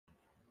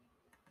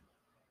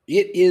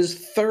It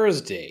is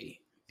Thursday,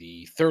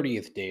 the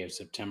 30th day of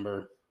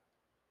September,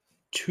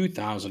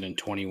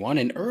 2021.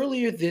 And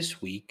earlier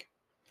this week,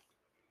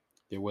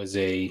 there was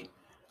a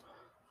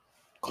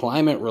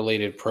climate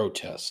related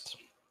protest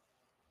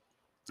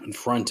in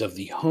front of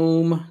the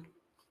home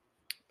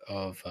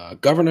of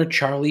Governor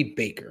Charlie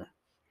Baker.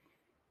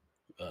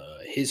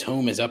 His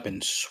home is up in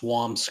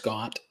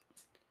Swampscott.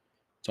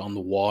 It's on the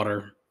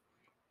water,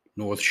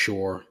 North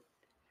Shore.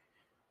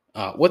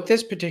 What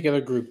this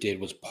particular group did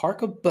was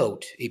park a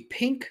boat, a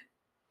pink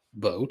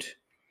boat,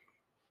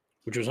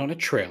 which was on a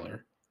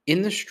trailer,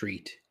 in the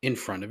street in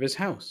front of his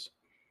house.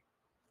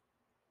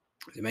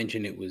 I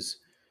mentioned it was.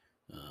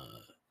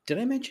 Did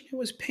I mention it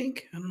was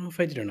pink? I don't know if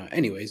I did or not.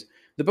 Anyways,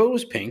 the boat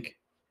was pink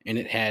and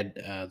it had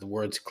the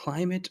words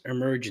climate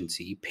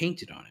emergency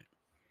painted on it.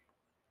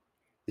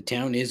 The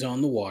town is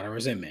on the water,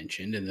 as I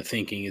mentioned, and the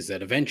thinking is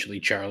that eventually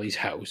Charlie's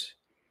house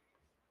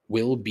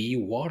will be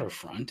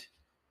waterfront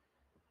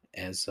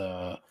as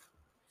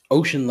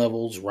ocean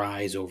levels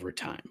rise over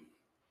time.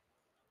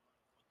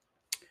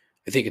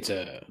 I think it's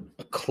a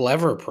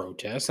clever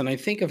protest and I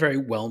think a very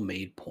well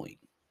made point.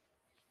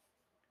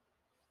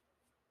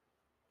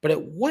 But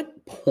at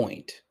what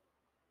point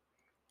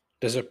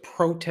does a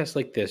protest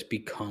like this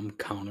become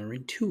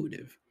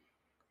counterintuitive?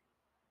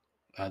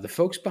 The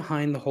folks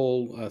behind the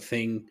whole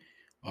thing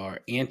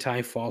are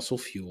anti fossil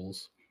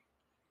fuels.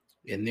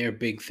 And their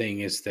big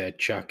thing is that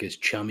Chuck is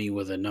chummy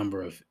with a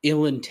number of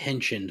ill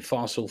intentioned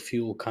fossil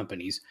fuel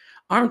companies.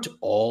 Aren't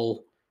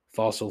all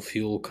fossil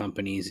fuel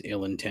companies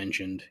ill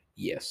intentioned?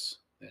 Yes,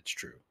 that's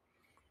true.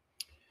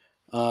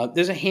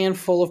 There's a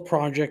handful of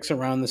projects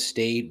around the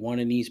state, one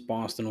in East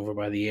Boston over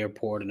by the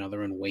airport,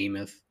 another in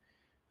Weymouth,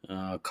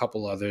 a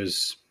couple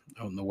others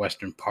out in the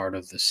western part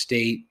of the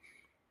state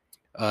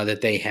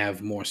that they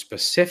have more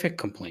specific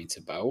complaints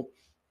about.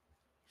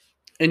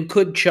 And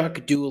could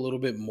Chuck do a little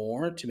bit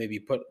more to maybe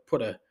put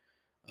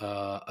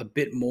a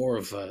bit more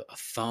of a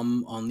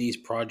thumb on these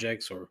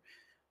projects, or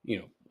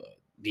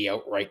the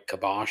outright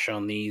kibosh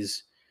on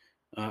these?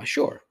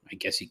 Sure, I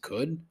guess he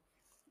could.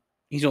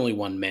 He's only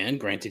one man.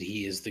 Granted,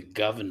 he is the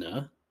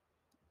governor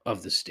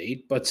of the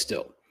state, but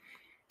still.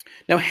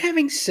 Now,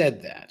 having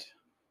said that,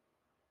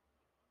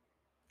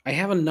 I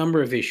have a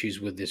number of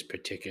issues with this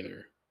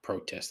particular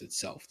protest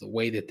itself, the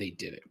way that they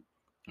did it.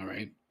 All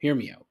right, hear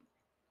me out.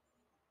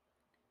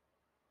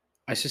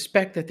 I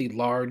suspect that the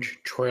large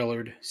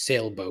trailered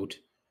sailboat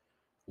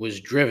was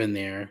driven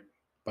there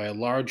by a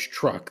large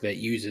truck that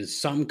uses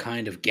some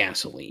kind of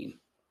gasoline,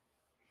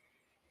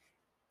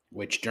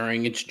 which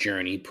during its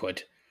journey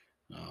put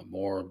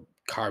more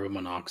carbon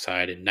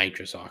monoxide and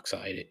nitrous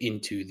oxide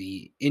into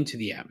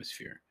the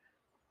atmosphere.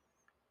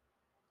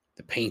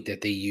 The paint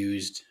that they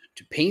used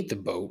to paint the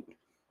boat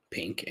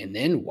pink and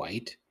then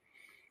white,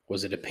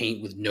 was it a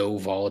paint with no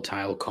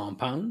volatile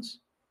compounds?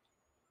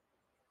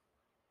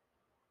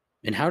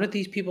 And how did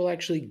these people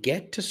actually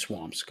get to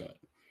Swampscott?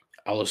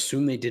 I'll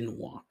assume they didn't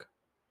walk.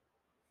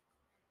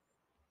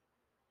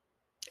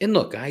 And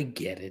look, I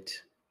get it.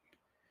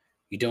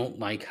 You don't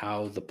like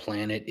how the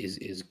planet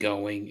is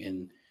going,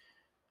 and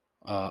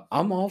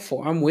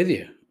I'm with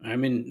you.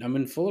 I'm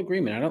in full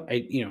agreement.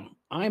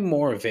 I'm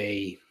more of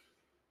a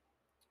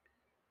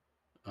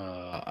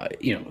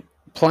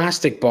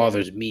plastic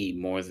bothers me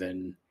more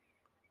than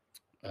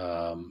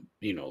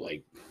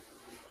like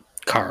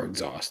car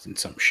exhaust and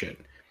some shit.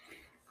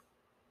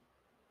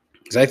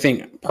 Because I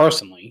think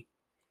personally,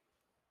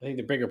 I think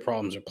the bigger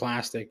problems are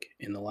plastic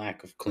and the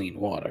lack of clean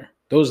water.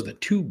 Those are the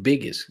two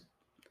biggest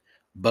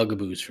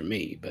bugaboos for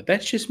me. But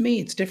that's just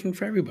me. It's different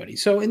for everybody.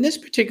 So in this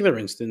particular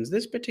instance,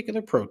 this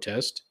particular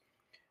protest,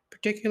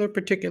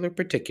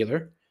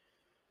 particular,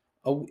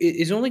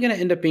 is only going to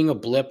end up being a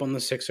blip on the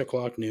 6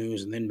 o'clock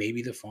news and then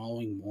maybe the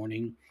following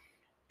morning.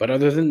 But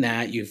other than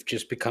that, you've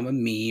just become a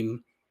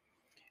meme.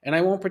 And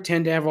I won't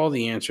pretend to have all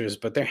the answers,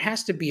 but there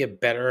has to be a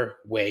better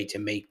way to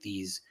make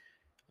these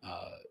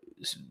uh,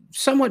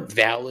 somewhat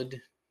valid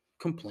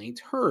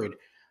complaints heard.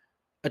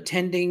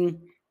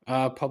 Attending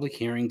public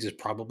hearings is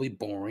probably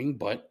boring,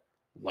 but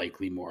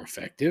likely more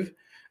effective.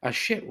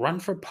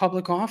 Run for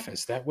public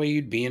office. That way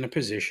you'd be in a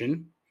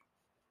position,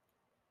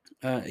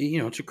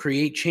 to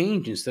create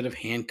change instead of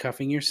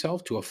handcuffing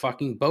yourself to a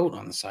fucking boat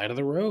on the side of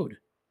the road.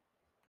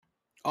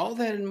 All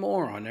that and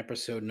more on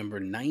episode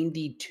number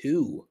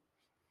 92.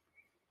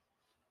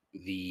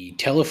 The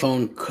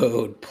telephone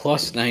code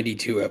plus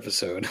 92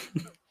 episode.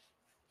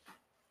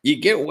 You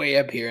get way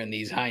up here in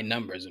these high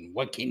numbers, and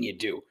what can you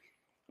do?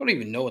 I don't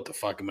even know what the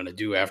fuck I'm going to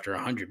do after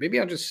 100. Maybe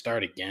I'll just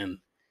start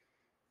again.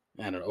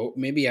 I don't know.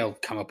 Maybe I'll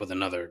come up with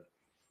another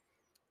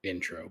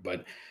intro.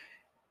 But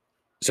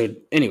so,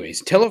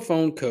 anyways,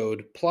 telephone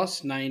code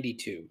plus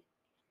 92.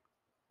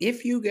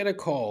 If you get a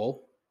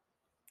call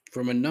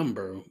from a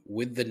number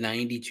with the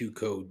 92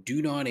 code,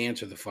 do not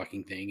answer the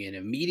fucking thing and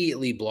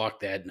immediately block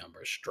that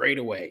number straight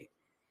away.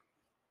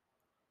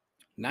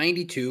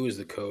 92 is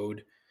the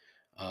code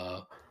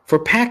for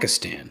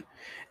Pakistan.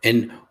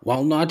 And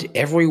while not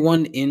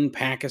everyone in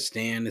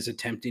Pakistan is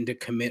attempting to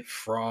commit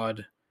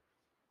fraud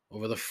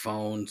over the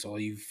phone, so all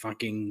you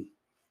fucking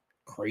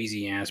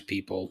crazy ass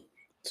people.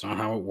 It's not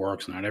how it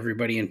works. Not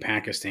everybody in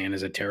Pakistan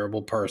is a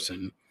terrible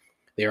person.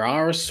 There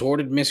are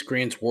assorted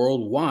miscreants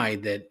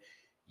worldwide that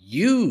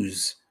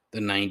use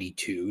the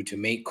 92 to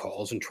make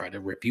calls and try to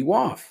rip you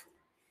off.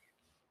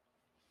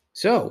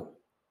 So,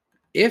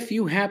 if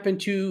you happen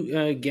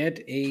to get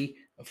a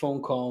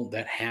phone call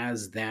that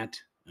has that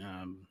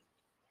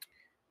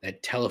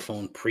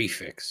telephone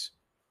prefix,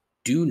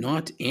 do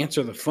not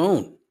answer the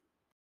phone.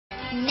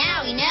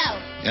 Now we know.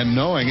 And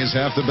knowing is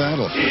half the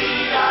battle.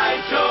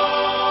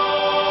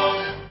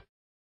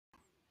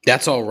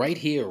 That's all right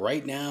here,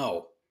 right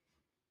now,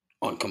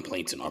 on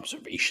Complaints and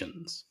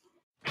Observations.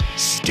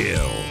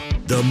 Still,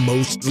 the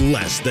most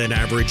less than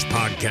average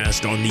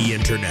podcast on the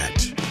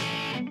internet.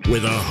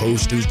 With a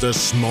host who's the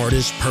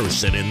smartest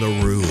person in the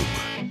room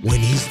when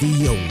he's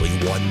the only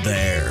one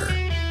there.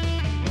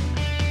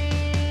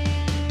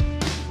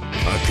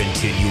 A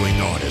continuing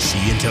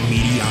odyssey into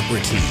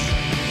mediocrity.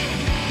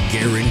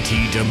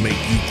 Guaranteed to make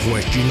you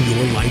question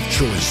your life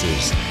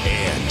choices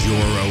and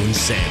your own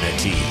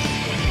sanity.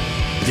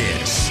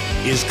 This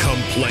is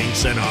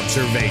Complaints and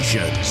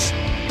Observations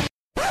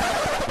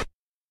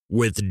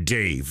with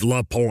Dave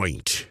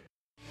LaPointe.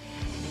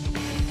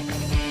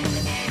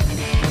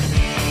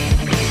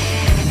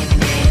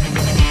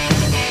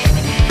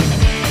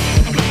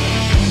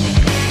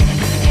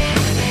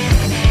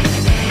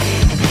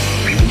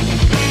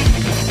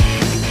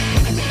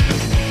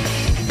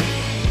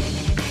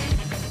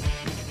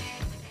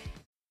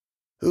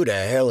 Who the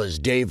hell is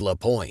Dave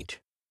LaPointe?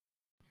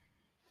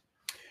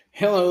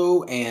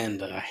 Hello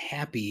and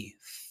happy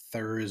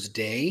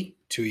Thursday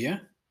to you.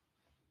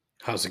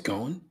 How's it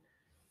going?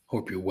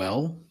 Hope you're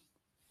well.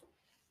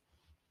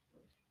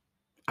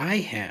 I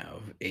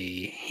have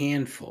a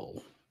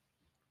handful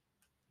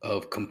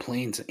of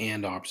complaints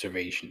and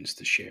observations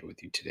to share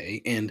with you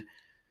today. And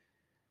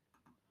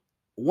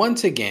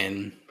once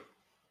again,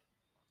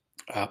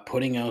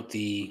 putting out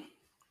the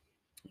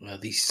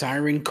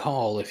siren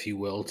call, if you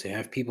will, to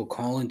have people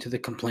call into the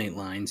complaint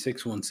line,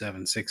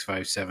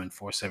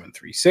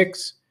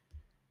 617-657-4736.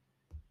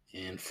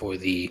 And for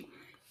the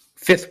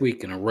fifth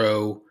week in a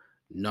row,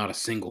 not a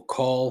single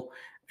call.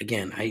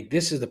 Again,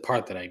 this is the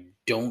part that I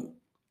don't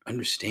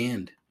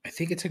understand. I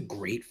think it's a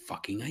great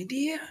fucking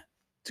idea.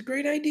 It's a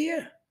great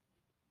idea.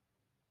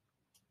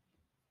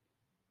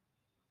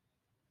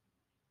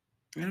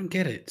 I don't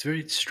get it. It's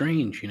very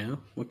strange, you know?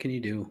 What can you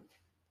do?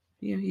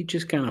 Yeah, you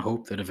just kind of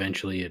hope that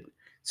eventually it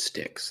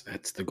sticks.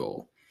 That's the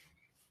goal.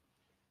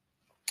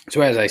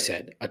 So as I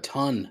said, a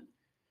ton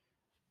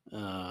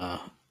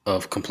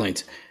of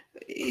complaints.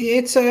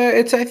 I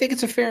think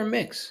it's a fair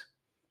mix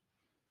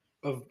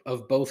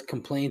of both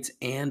complaints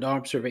and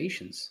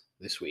observations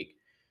this week.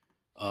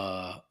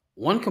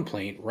 One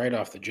complaint right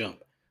off the jump: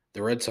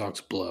 the Red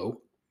Sox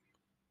blow.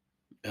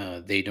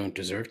 They don't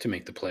deserve to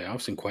make the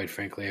playoffs, and quite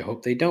frankly, I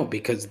hope they don't,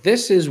 because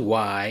this is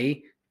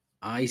why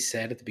I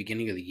said at the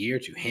beginning of the year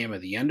to hammer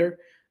the under.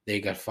 They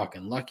got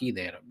fucking lucky.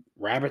 They had a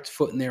rabbit's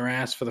foot in their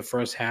ass for the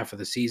first half of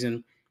the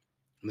season,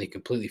 and they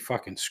completely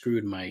fucking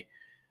screwed my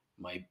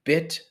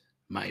bet,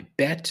 my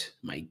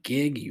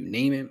gig, you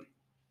name it.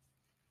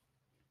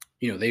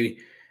 You know, they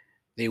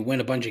win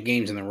a bunch of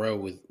games in a row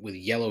with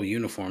yellow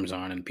uniforms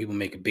on, and people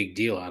make a big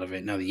deal out of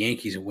it. Now the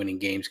Yankees are winning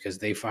games because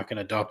they fucking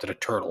adopted a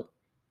turtle.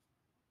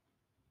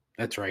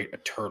 That's right, a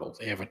turtle.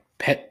 They have a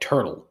pet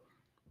turtle,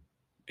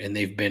 and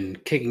they've been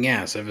kicking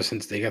ass ever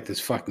since they got this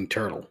fucking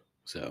turtle.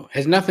 So it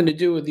has nothing to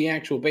do with the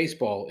actual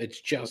baseball. It's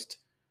just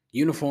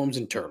uniforms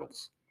and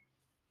turtles.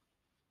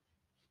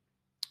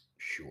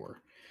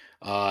 Sure.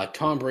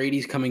 Tom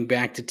Brady's coming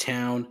back to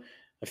town.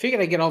 I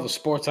figured I'd get all the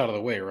sports out of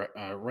the way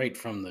right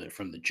from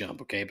the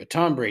jump, okay? But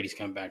Tom Brady's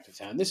coming back to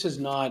town. This is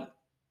not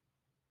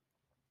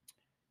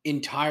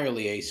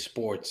entirely a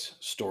sports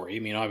story. I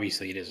mean,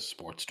 obviously it is a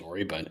sports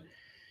story, but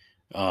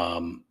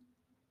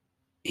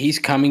he's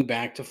coming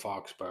back to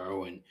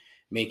Foxborough and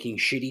making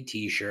shitty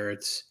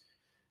T-shirts,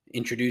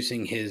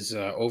 introducing his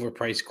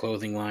overpriced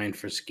clothing line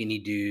for skinny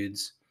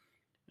dudes.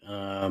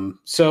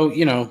 So,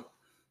 you know,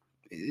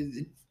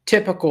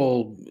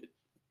 typical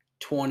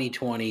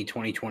 2020,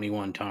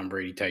 2021 Tom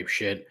Brady type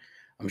shit.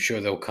 I'm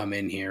sure they'll come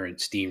in here and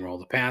steamroll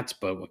the Pats,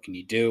 but what can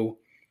you do?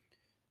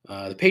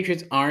 The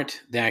Patriots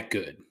aren't that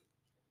good.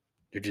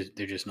 They're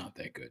just not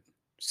that good.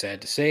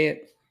 Sad to say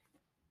it.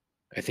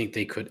 I think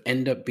they could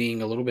end up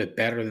being a little bit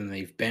better than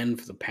they've been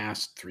for the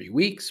past 3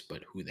 weeks,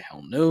 but who the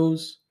hell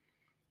knows?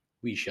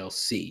 We shall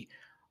see.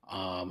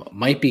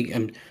 Might be.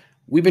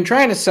 We've been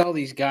trying to sell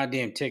these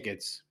goddamn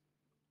tickets.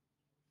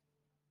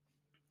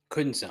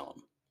 Couldn't sell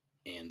them.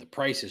 And the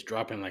price is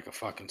dropping like a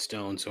fucking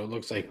stone. So it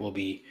looks like we'll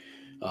be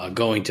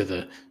going to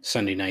the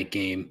Sunday night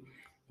game,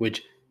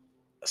 which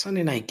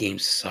Sunday night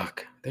games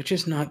suck.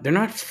 They're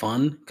not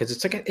fun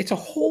because it's a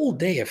whole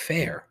day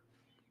affair.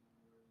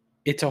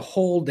 It's a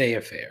whole day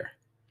affair.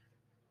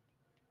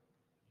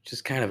 Which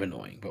is kind of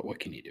annoying, but what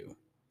can you do?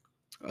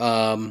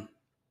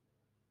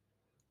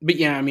 But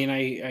yeah, I mean,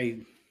 I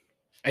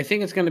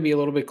think it's going to be a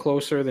little bit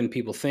closer than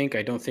people think.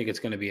 I don't think it's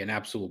going to be an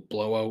absolute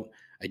blowout.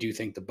 I do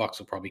think the Bucs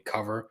will probably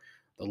cover.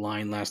 The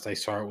line last I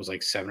saw it was like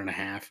 7.5.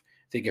 I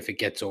think if it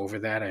gets over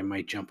that, I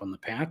might jump on the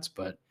Pats,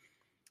 but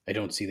I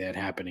don't see that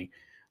happening.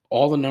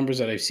 All the numbers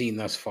that I've seen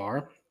thus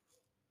far,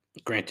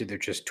 granted they're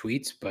just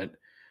tweets, but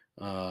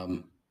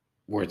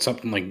where it's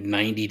something like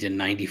 90 to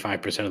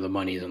 95% of the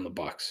money is on the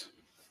Bucks.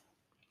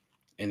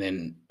 And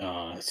then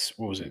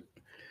what was it?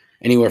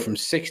 Anywhere from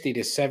 60 to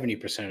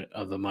 70%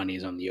 of the money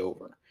is on the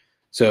over.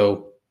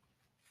 So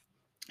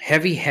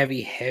heavy,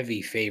 heavy,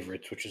 heavy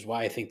favorites, which is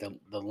why I think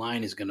the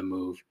line is going to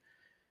move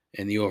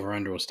and the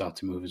over-under will start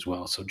to move as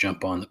well. So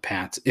jump on the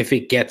Pats. If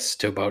it gets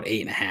to about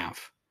 8.5,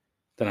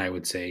 then I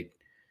would say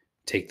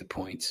take the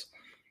points.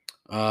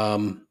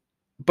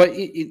 But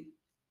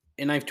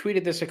and I've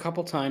tweeted this a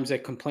couple times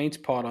at Complaints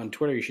Pod on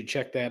Twitter. You should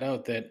check that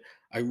out. That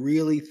I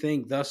really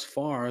think thus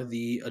far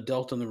the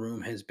adult in the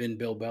room has been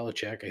Bill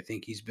Belichick. I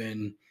think he's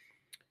been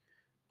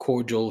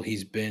cordial.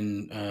 He's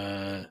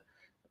been,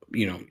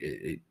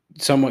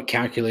 somewhat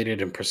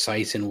calculated and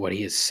precise in what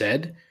he has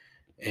said,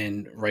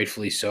 and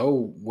rightfully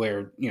so.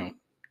 Where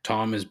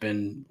Tom has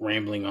been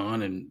rambling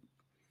on and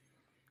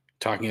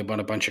talking about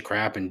a bunch of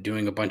crap and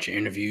doing a bunch of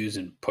interviews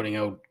and putting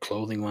out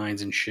clothing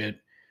lines and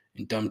shit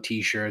and dumb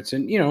T-shirts.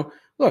 And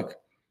look,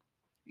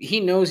 he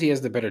knows he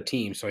has the better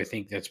team, so I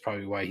think that's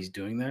probably why he's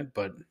doing that.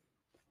 But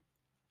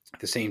at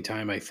the same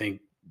time, I think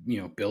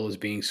Bill is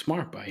being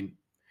smart by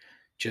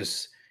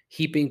just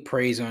heaping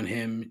praise on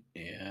him,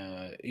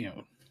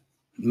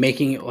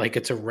 making it like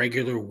it's a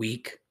regular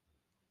week,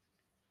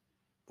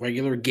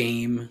 regular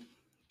game.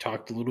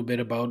 Talked a little bit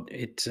about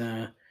it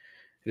at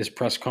his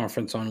press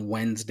conference on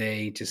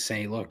Wednesday to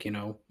say, look,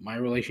 my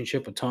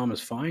relationship with Tom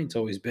is fine. It's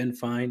always been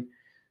fine.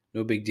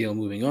 No big deal,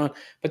 moving on.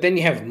 But then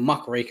you have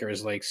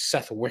muckrakers like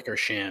Seth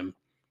Wickersham,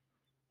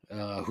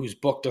 whose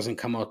book doesn't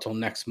come out till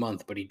next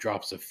month, but he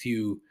drops a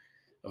few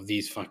of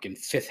these fucking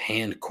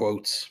fifth-hand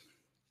quotes.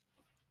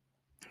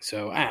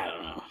 So I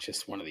don't know. It's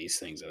just one of these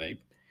things that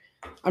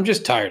I'm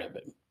just tired of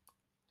it.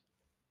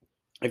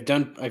 I've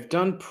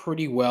done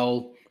pretty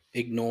well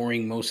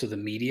ignoring most of the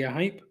media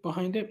hype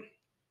behind it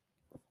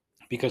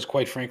because,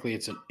 quite frankly,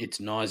 it's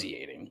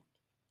nauseating.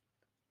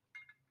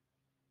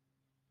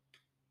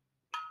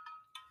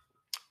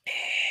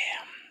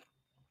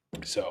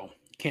 So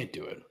can't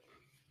do it.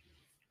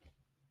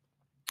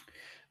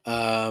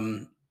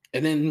 And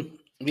then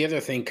the other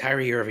thing,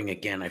 Kyrie Irving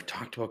again. I've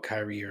talked about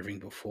Kyrie Irving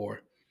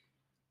before.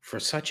 For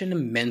such an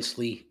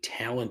immensely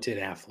talented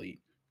athlete,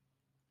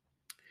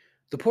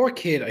 the poor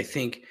kid, I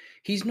think,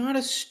 he's not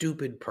a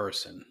stupid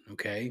person,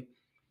 okay?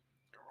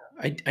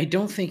 I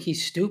don't think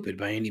he's stupid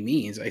by any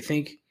means. I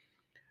think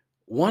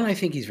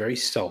he's very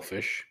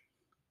selfish.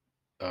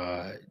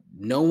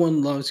 No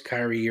one loves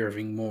Kyrie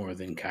Irving more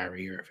than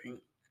Kyrie Irving.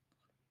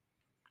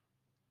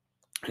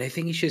 And I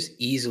think he's just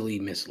easily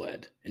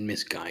misled and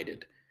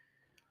misguided.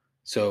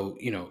 So,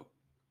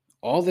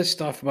 all this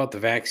stuff about the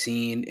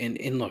vaccine,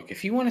 and look,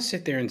 if you want to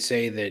sit there and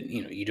say that,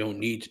 you don't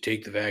need to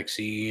take the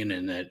vaccine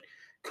and that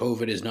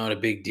COVID is not a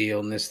big deal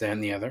and this, that,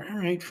 and the other, all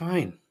right,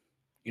 fine.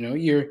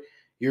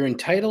 You're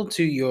entitled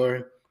to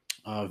your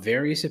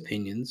various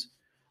opinions.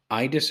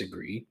 I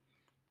disagree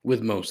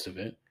with most of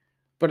it.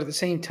 But at the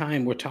same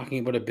time, we're talking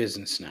about a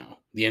business now.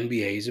 The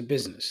NBA is a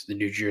business. The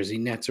New Jersey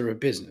Nets are a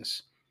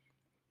business.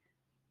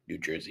 New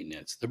Jersey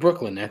Nets. The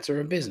Brooklyn Nets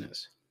are a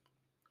business.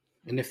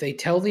 And if they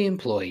tell the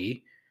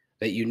employee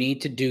that you need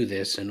to do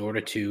this in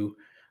order to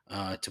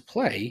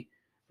play,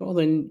 well,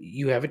 then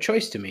you have a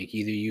choice to make.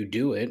 Either you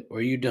do it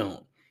or you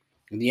don't.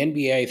 And the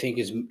NBA, I think,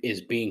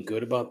 is being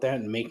good about that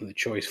and making the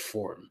choice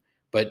for him.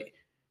 But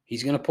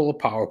he's going to pull a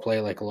power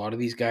play like a lot of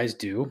these guys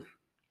do.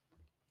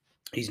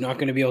 He's not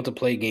going to be able to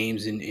play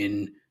games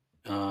in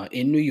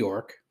New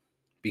York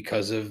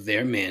because of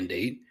their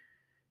mandate.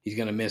 He's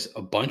going to miss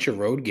a bunch of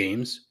road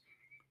games.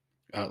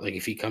 Like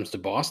if he comes to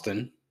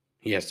Boston,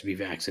 he has to be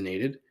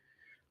vaccinated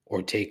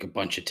or take a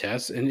bunch of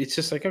tests. And it's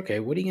just like, okay,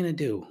 what are you going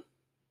to do?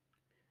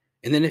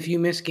 And then if you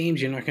miss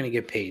games, you're not going to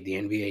get paid. The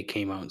NBA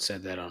came out and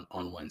said that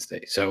on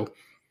Wednesday. So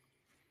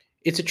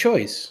it's a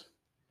choice,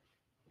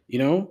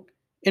 and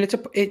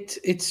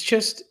it's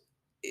just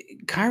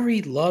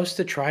Kyrie loves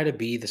to try to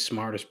be the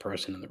smartest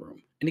person in the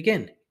room. And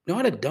again,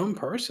 not a dumb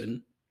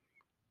person,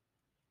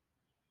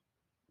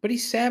 but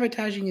he's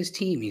sabotaging his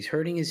team. He's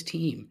hurting his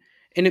team.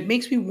 And it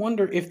makes me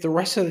wonder if the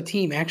rest of the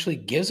team actually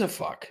gives a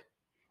fuck.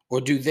 Or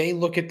do they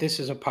look at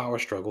this as a power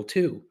struggle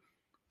too?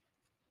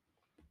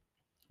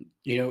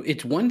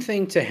 It's one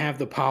thing to have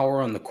the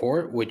power on the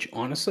court, which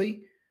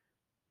honestly,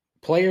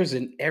 players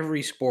in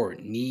every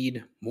sport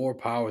need more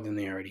power than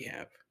they already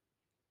have.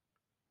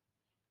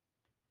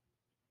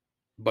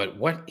 But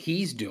what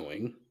he's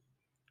doing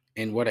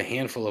and what a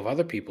handful of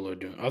other people are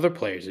doing, other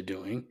players are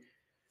doing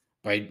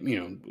by,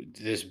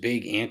 this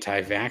big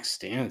anti-vax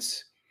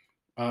stance,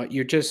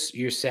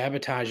 you're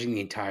sabotaging the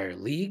entire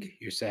league.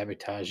 You're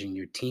sabotaging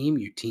your team,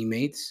 your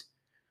teammates.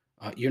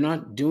 You're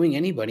not doing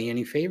anybody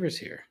any favors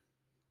here.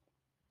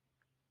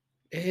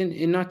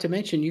 And not to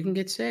mention, you can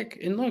get sick.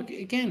 And look,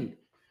 again,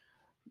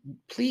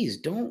 please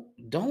don't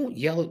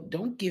yell.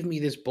 Don't give me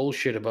this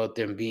bullshit about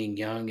them being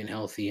young and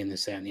healthy and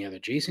this, that, and the other.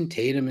 Jason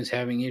Tatum is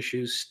having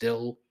issues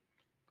still.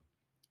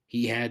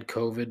 he had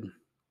COVID.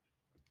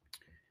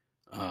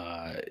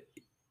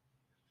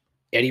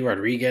 Eddie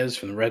Rodriguez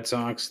from the Red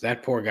Sox,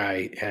 that poor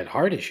guy had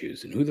heart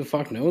issues, and who the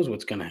fuck knows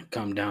what's going to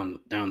come down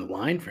the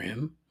line for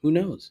him? Who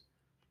knows?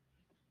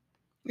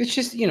 It's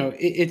just,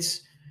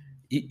 it's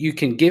you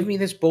can give me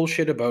this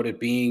bullshit about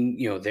it being,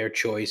 their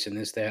choice and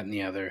this, that, and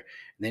the other. And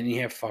then you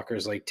have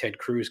fuckers like Ted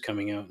Cruz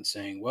coming out and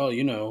saying, well,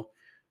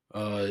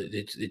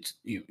 it's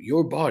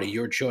your body,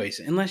 your choice,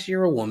 unless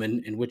you're a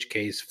woman, in which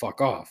case, fuck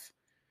off.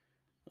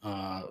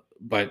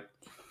 But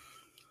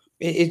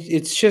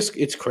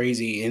it's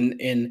crazy,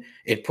 and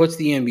it puts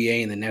the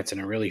NBA and the Nets in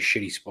a really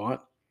shitty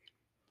spot.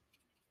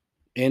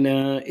 And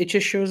it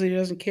just shows that he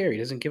doesn't care. He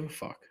doesn't give a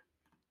fuck.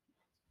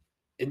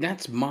 And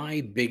that's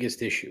my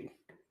biggest issue.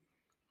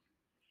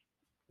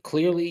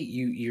 Clearly,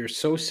 you're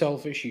so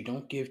selfish. You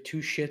don't give two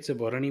shits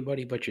about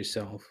anybody but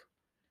yourself.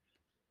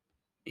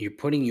 You're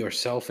putting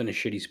yourself in a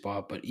shitty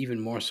spot, but even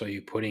more so,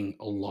 you're putting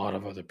a lot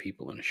of other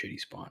people in a shitty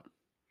spot.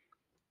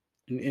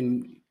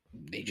 And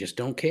they just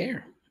don't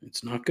care.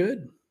 It's not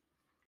good.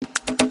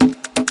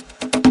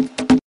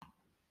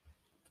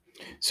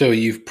 So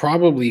you've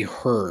probably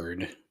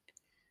heard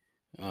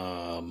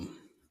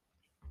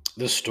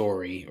the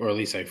story, or at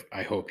least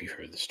I hope you've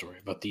heard the story,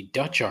 about the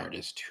Dutch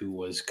artist who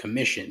was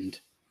commissioned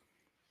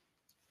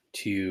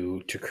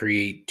to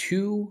create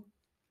two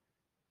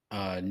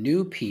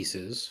new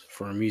pieces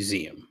for a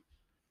museum,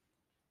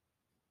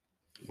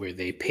 where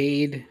they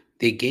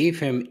gave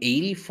him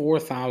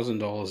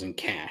 $84,000 in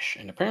cash.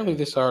 And apparently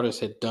this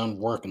artist had done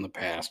work in the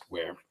past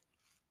where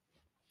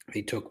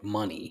they took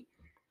money,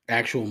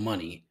 actual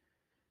money,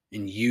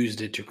 and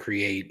used it to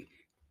create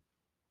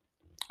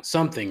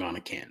something on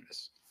a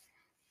canvas.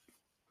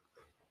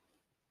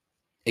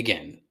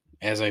 Again,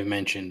 as I've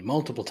mentioned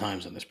multiple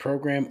times on this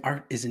program,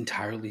 art is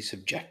entirely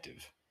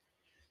subjective.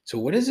 So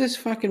what does this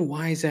fucking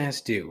wise ass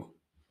do?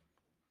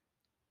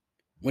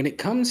 When it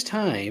comes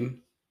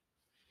time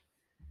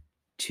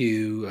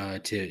to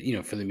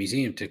for the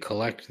museum to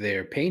collect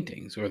their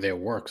paintings, or their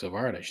works of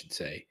art, I should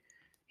say,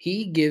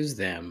 he gives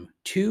them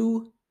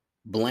two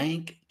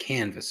blank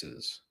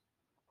canvases,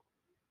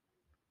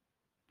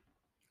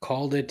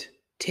 called it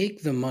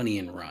 "Take the Money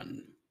and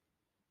Run."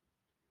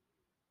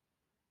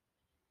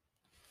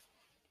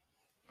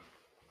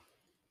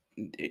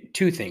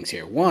 Two things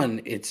here.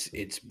 One,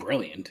 it's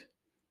brilliant,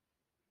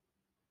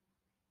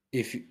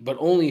 but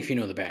only if you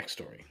know the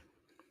backstory.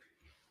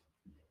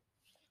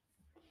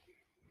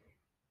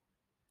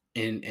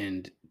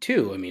 And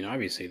two, I mean,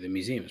 obviously the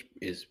museum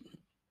is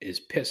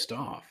pissed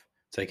off.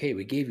 It's like, hey,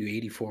 we gave you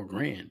 84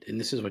 grand, and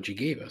this is what you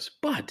gave us.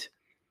 But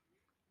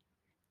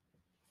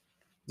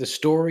the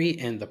story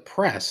and the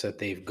press that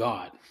they've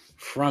got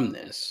from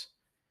this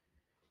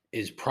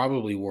is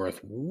probably worth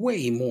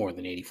way more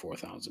than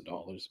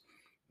 $84,000.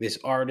 This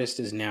artist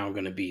is now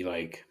going to be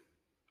like,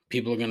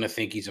 people are going to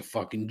think he's a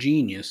fucking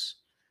genius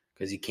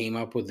because he came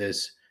up with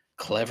this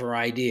clever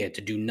idea to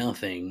do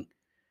nothing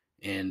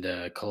and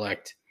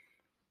collect,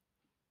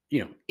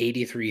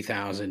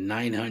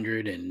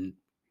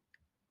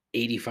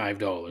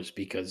 $83,985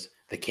 because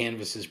the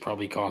canvases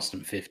probably cost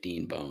him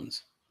 15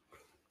 bones.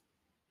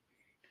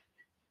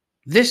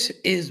 This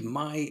is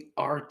my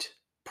art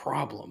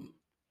problem.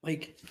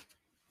 Like,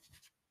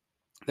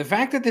 the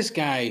fact that this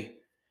guy,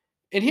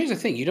 and here's the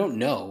thing, you don't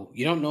know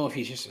if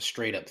he's just a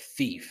straight up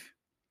thief,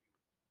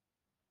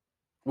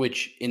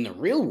 which in the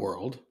real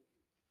world,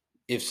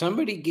 if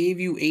somebody gave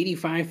you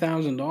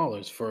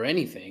 $85,000 for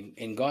anything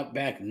and got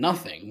back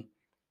nothing,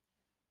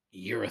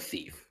 you're a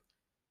thief.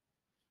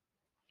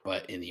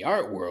 But in the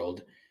art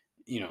world,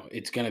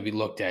 it's going to be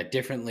looked at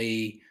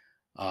differently.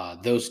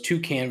 Those two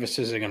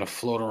canvases are going to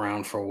float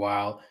around for a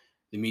while.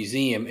 The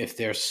museum, if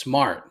they're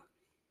smart,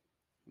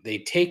 they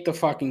take the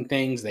fucking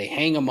things, they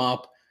hang them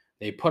up,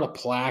 they put a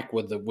plaque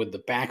with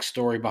the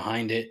backstory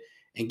behind it,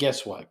 and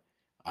guess what?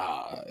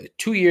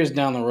 2 years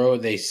down the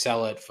road, they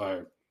sell it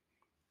for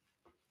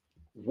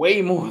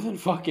way more than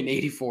fucking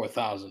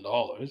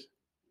 $84,000.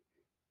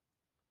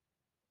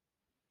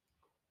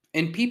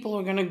 And people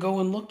are going to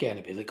go and look at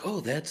it, be like, oh,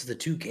 that's the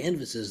two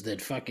canvases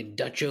that fucking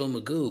Dutcho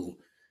Magoo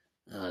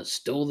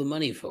stole the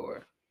money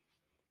for.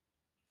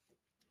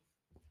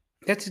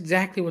 That's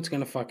exactly what's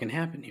going to fucking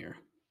happen here.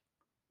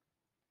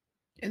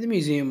 And the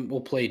museum will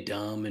play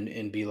dumb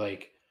and be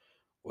like,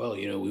 well,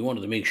 we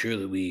wanted to make sure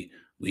that we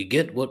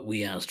get what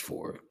we asked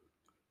for.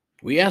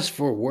 We asked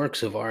for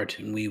works of art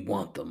and we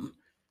want them.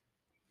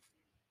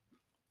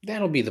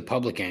 That'll be the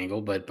public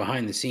angle, but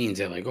behind the scenes,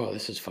 they're like, oh,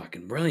 this is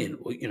fucking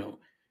brilliant. Well,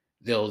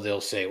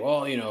 they'll say,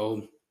 well,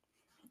 Dutcho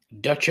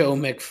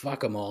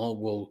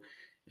McFuckamall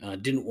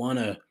didn't want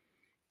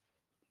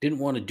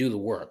to do the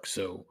work,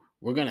 so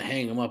we're gonna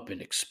hang him up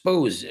and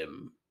expose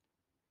him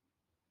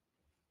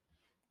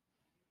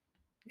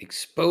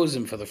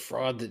for the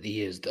fraud that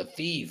he is, the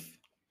thief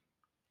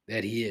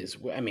that he is.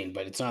 I mean,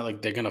 but it's not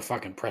like they're gonna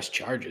fucking press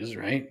charges,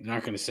 right? They're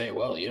not gonna say,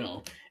 well,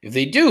 if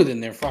they do, then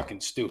they're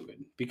fucking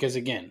stupid. Because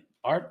again,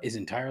 art is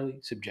entirely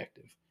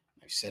subjective.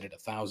 I've said it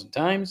 1,000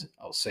 times.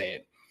 I'll say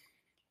it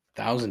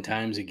 1,000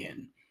 times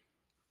again.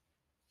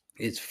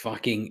 It's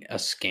fucking a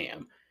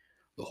scam.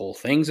 The whole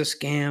thing's a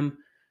scam.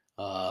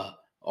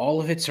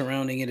 All of it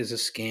surrounding it is a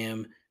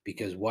scam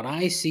because what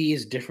I see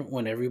is different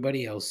when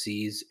everybody else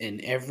sees,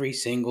 and every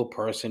single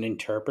person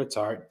interprets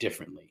art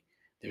differently.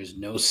 There's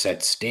no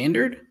set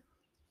standard.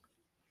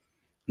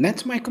 And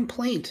that's my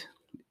complaint.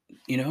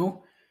 You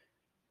know,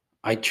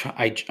 I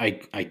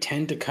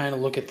tend to kind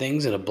of look at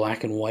things in a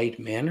black and white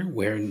manner,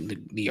 where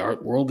in the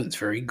art world it's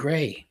very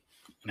gray,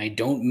 and I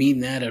don't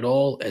mean that at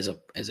all as a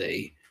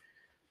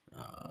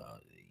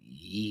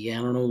yeah,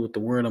 I don't know what the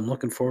word I'm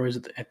looking for is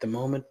at the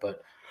moment,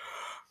 but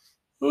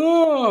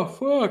oh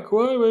fuck,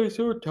 why am I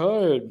so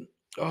tired?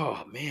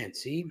 Oh man,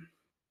 see,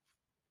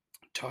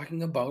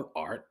 talking about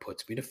art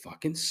puts me to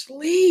fucking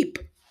sleep.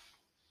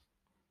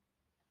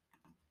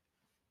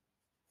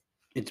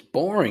 It's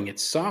boring. It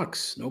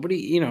sucks.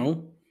 Nobody, I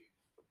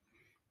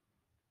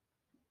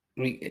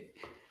mean,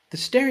 the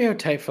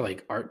stereotype for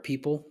like art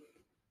people,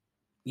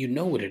 you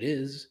know what it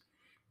is.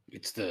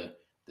 It's the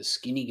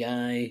skinny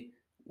guy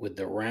with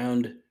the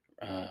round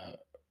uh,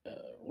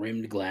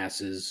 rimmed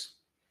glasses,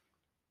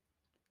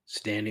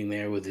 standing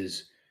there with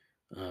his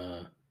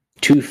uh,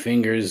 two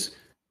fingers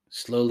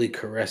slowly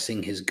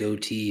caressing his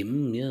goatee.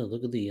 Yeah,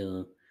 look at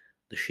the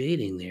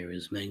shading there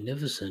is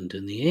magnificent,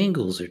 and the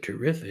angles are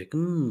terrific.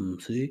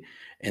 See,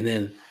 and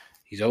then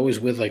he's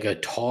always with like a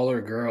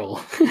taller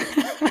girl.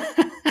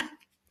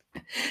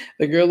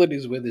 The girl that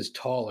he's with is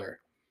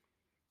taller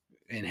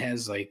and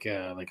has like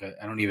a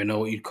I don't even know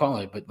what you'd call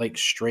it, but like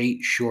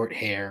straight short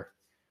hair,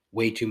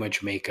 way too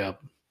much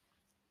makeup,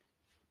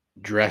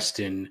 dressed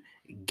in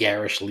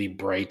garishly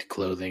bright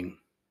clothing.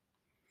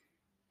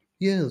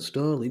 Yeah,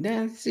 Starly.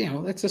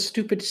 That's a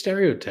stupid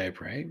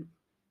stereotype, right?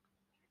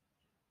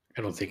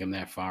 I don't think I'm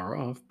that far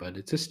off, but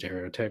it's a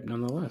stereotype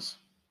nonetheless.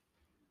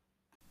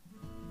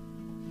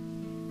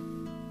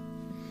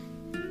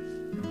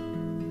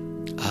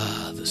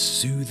 Ah, the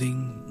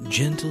soothing,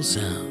 gentle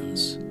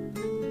sounds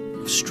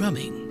of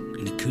strumming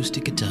an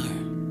acoustic guitar.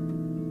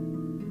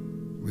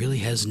 Really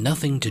has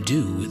nothing to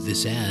do with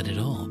this ad at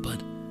all,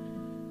 but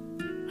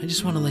I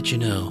just want to let you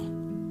know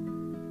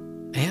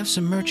I have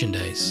some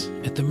merchandise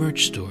at the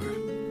merch store.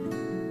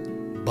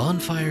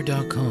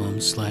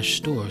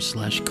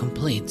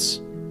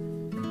 bonfire.com/store/complaints.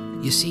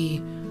 You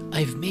see,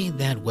 I've made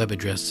that web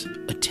address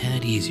a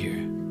tad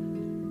easier.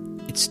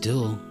 It's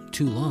still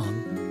too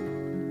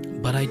long,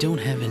 but I don't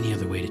have any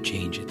other way to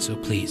change it, so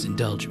please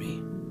indulge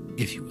me,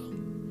 if you will.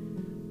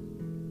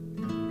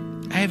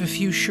 I have a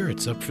few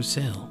shirts up for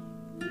sale,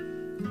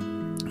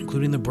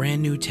 including the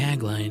brand new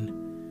tagline,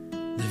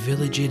 "The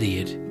Village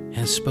Idiot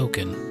Has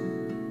Spoken."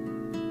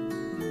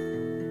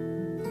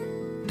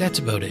 That's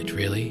about it,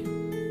 really.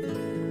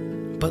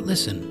 But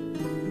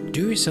listen,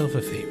 do yourself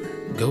a favor.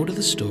 Go to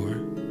the store,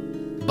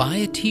 buy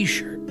a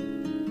t-shirt,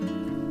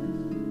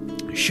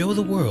 show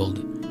the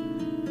world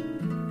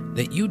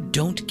that you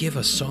don't give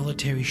a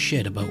solitary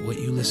shit about what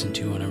you listen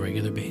to on a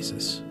regular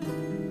basis.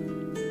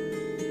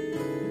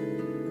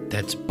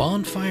 That's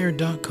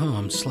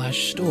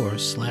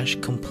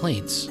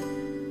bonfire.com/store/complaints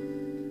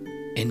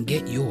and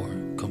get your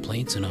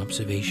complaints and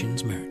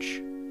observations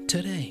merch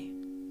today.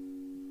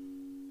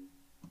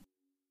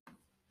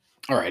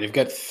 All right, I've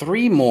got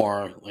three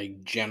more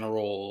like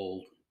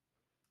general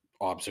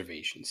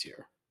observations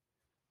here.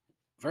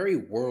 Very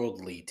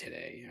worldly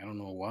today. I don't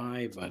know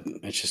why, but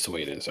that's just the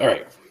way it is. All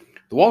right.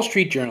 The Wall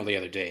Street Journal the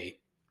other day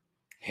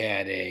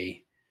had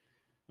an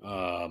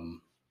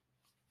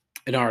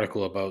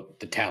article about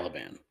the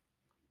Taliban.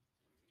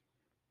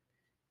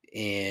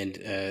 And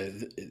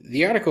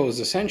the article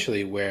is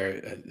essentially where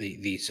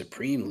the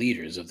supreme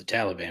leaders of the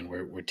Taliban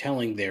were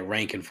telling their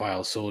rank and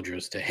file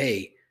soldiers to,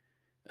 hey,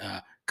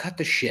 cut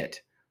the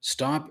shit.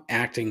 Stop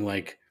acting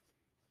like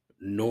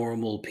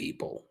normal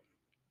people.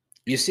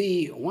 You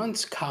see,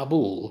 once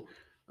Kabul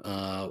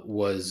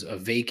was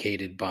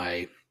vacated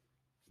by,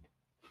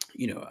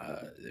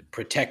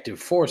 protective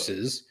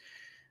forces,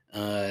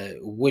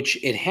 which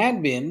it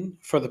had been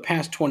for the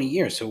past 20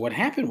 years. So what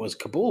happened was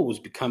Kabul was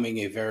becoming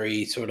a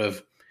very sort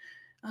of,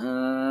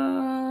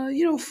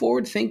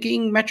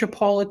 forward-thinking,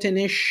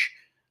 metropolitan-ish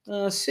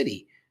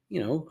city.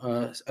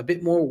 A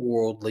bit more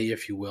worldly,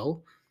 if you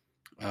will.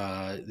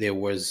 There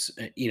was,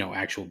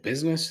 actual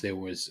business. There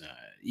was,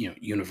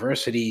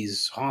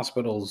 universities,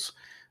 hospitals,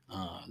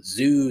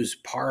 zoos,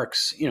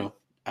 parks.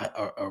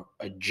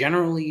 A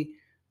generally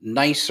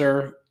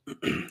nicer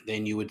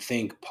than you would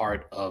think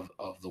part of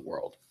the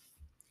world.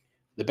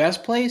 The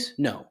best place?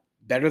 No.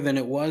 Better than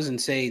it was in,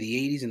 say,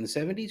 the 80s and the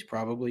 70s?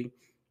 Probably.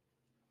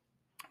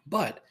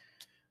 But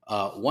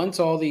once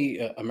all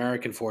the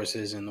American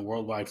forces and the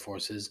worldwide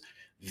forces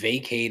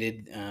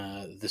vacated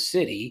the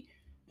city,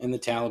 and the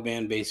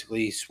Taliban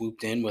basically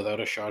swooped in without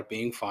a shot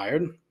being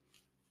fired,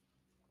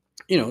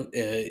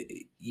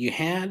 you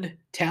had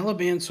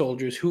Taliban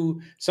soldiers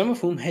some of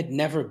whom had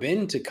never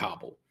been to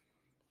Kabul.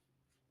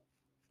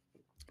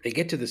 They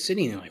get to the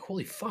city and they're like,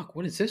 holy fuck,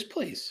 what is this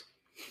place?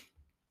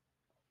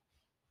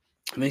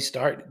 And they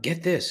start,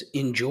 get this,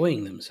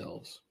 enjoying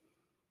themselves.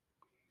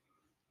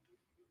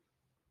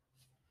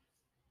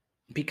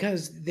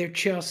 Because they're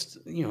just,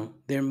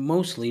 they're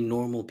mostly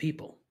normal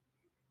people.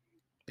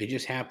 They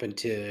just happen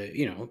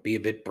to, be a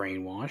bit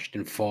brainwashed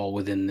and fall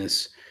within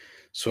this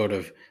sort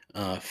of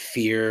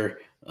fear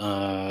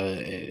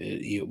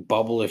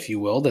bubble, if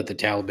you will, that the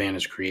Taliban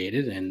has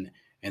created,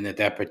 and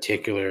that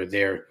particular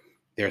their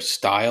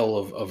style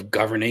of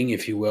governing,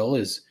 if you will,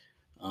 is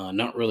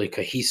not really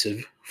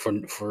cohesive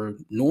for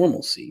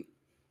normalcy.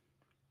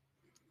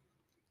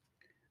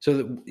 So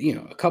that,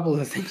 a couple of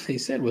the things they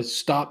said was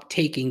stop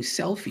taking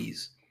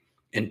selfies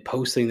and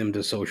posting them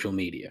to social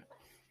media.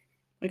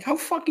 Like, how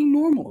fucking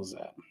normal is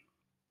that?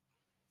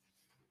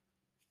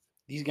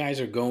 These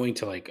guys are going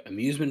to like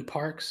amusement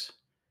parks,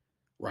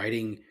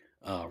 riding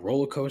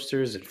roller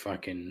coasters and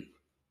fucking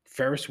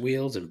Ferris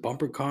wheels and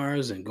bumper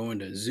cars, and going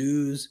to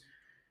zoos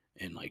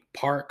and like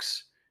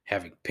parks,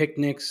 having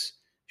picnics,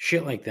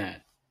 shit like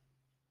that.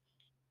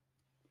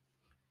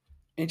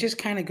 It just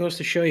kind of goes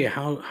to show you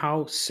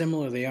how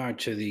similar they are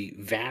to the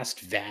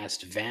vast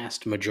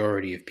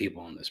majority of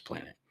people on this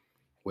planet,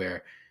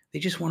 where they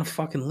just want to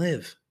fucking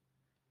live.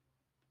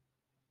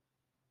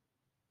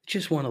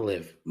 Just want to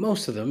live.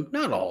 Most of them,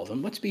 not all of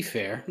them. Let's be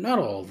fair, not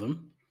all of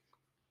them,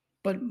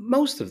 but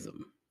most of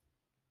them.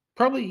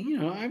 Probably,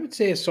 I would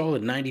say a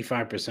solid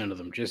 95% of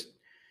them just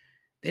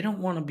they don't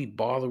want to be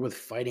bothered with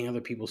fighting other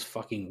people's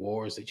fucking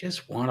wars. They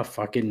just want to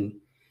fucking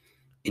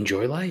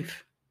enjoy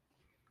life.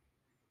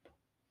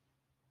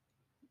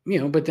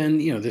 But then,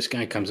 this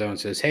guy comes out and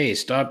says, "Hey,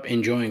 stop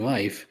enjoying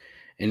life."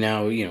 And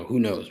now, who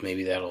knows,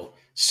 maybe that'll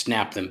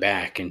snap them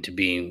back into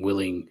being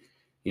willing,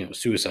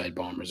 suicide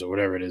bombers or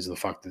whatever it is the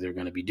fuck that they're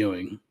going to be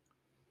doing.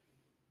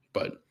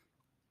 But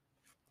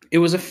it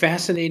was a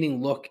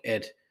fascinating look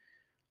at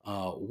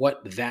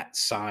what that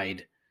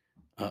side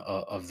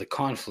of the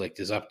conflict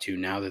is up to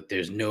now that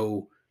there's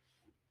no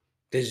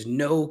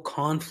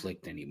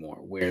conflict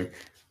anymore, where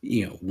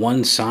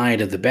one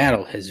side of the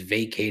battle has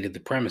vacated the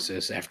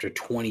premises after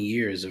 20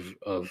 years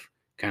of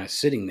kind of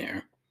sitting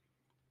there,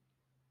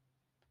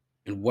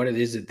 and what it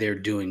is that they're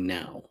doing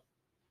now.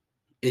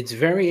 It's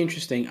very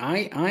interesting.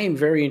 I am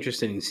very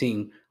interested in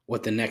seeing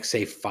what the next,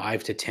 say,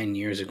 5 to 10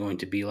 years are going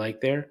to be like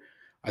there.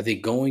 Are they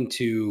going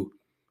to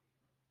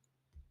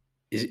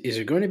is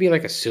there going to be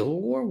like a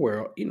civil war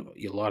where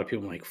a lot of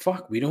people are like,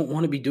 fuck, we don't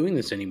want to be doing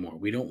this anymore,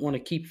 we don't want to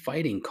keep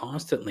fighting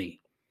constantly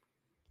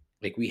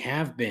like we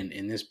have been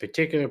in this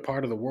particular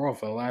part of the world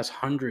for the last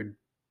 100+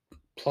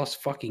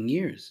 fucking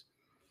years?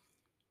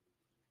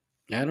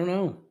 I don't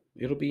know.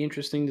 It'll be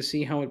interesting to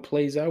see how it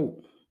plays out.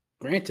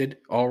 Granted,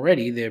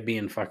 already they're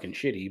being fucking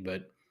shitty,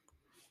 but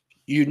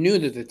you knew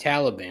that the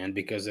Taliban,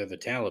 because they're the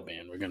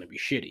Taliban, were going to be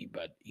shitty.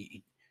 But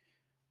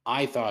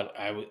I thought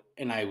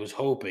I was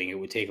hoping it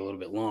would take a little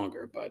bit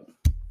longer, but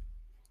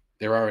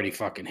they're already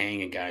fucking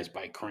hanging guys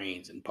by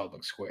cranes in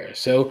public square.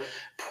 So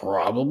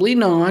probably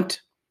not.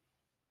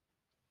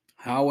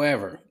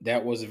 However,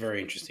 that was a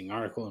very interesting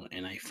article,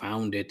 and I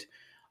found it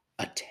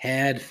a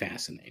tad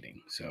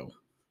fascinating. So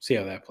see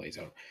how that plays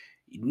out.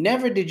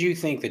 Never did you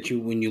think that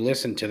when you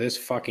listen to this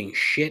fucking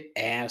shit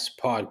ass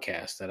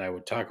podcast, that I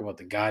would talk about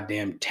the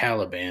goddamn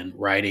Taliban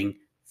riding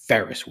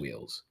Ferris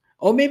wheels.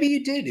 Oh, maybe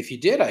you did. If you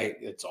did,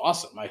 it's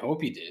awesome. I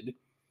hope you did.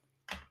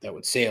 That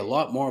would say a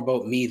lot more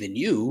about me than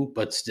you,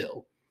 but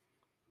still.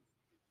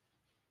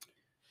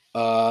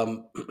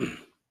 YouTube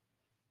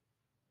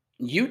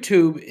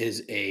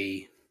is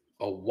a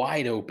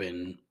wide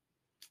open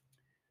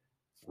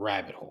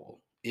rabbit hole.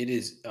 It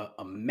is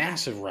a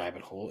massive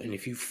rabbit hole, and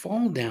if you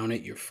fall down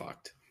it, you're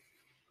fucked.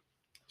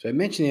 So I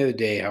mentioned the other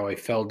day how I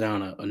fell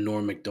down a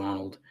Norm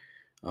Macdonald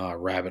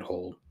rabbit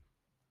hole,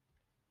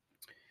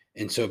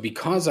 and so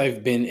because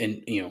I've been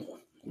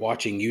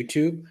watching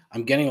YouTube,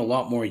 I'm getting a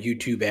lot more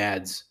YouTube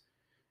ads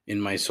in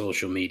my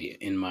social media,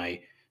 in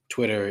my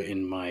Twitter,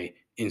 in my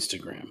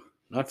Instagram,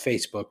 not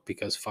Facebook,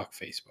 because fuck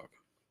Facebook.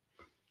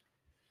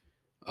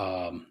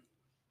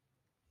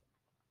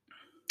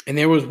 And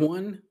there was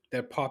one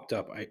that popped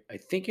up. I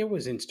think it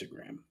was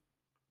Instagram,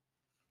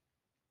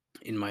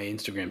 in my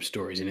Instagram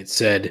stories, and it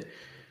said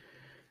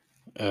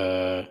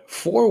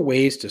 4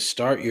 ways to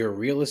start your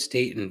real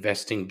estate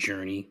investing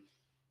journey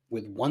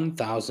with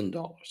 $1,000. I'm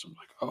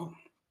like, oh,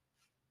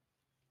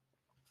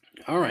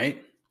 all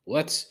right.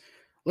 Let's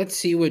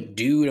see what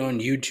dude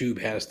on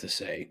YouTube has to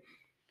say.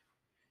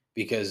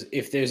 Because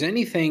if there's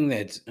anything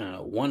that's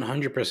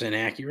 100%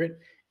 accurate,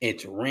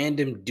 it's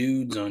random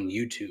dudes on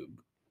YouTube.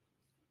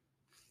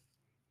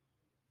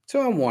 So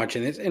I'm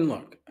watching this, and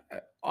look,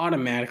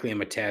 automatically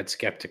I'm a tad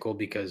skeptical,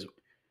 because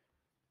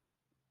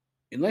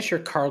unless you're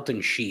Carlton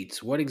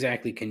Sheets, what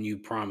exactly can you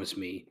promise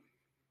me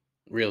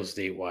real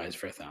estate wise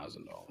for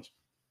 $1,000?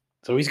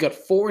 So he's got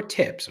 4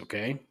 tips,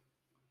 okay?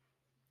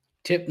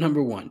 Tip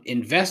number 1,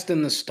 invest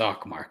in the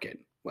stock market.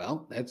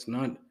 Well, that's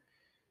not,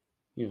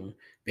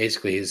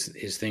 basically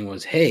his thing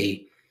was,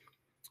 hey,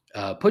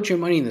 put your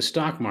money in the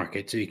stock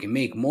market so you can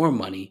make more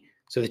money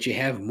so that you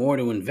have more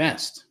to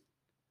invest.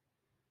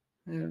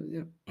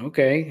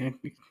 Okay.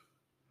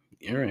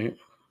 All right.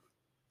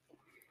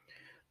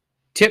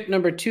 Tip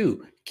number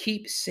 2,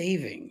 keep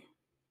saving.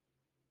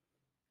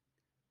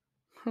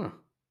 Huh.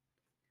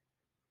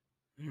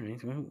 All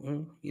right.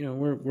 Well,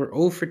 we're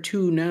 0 for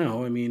 2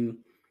 now. I mean,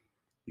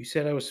 You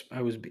said I was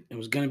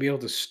going to be able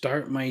to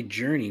start my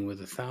journey with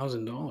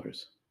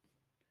 $1,000,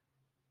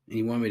 and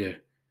you want me to.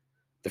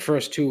 The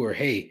first two are,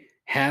 hey,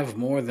 have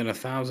more than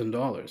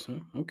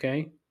 $1,000.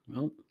 Okay,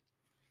 well,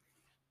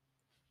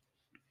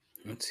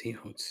 let's see.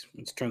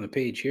 Let's turn the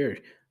page here.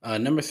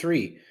 Number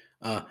 3,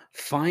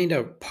 find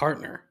a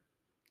partner.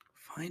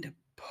 Find a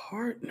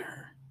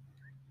partner.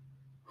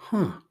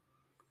 Huh.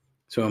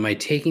 So am I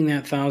taking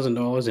that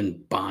 $1,000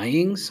 and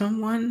buying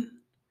someone?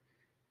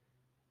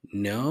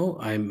 No,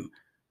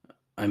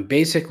 I'm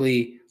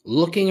basically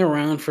looking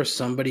around for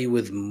somebody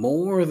with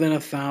more than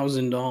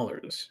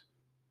 $1,000.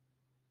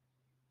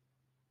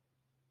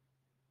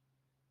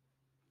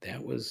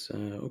 That was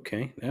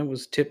okay. That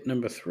was tip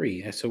number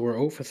 3. So we're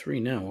 0 for 3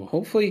 now. Well,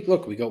 hopefully,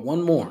 look, we got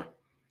one more.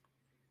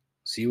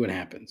 See what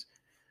happens.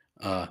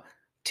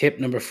 Tip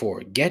number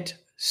 4: get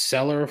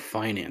seller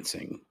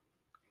financing.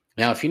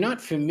 Now, if you're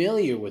not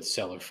familiar with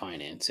seller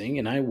financing,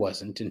 and I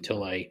wasn't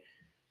until I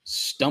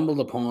stumbled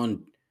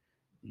upon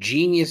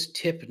genius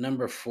tip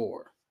number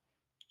 4.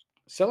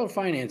 Seller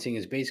financing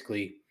is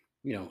basically,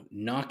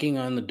 knocking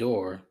on the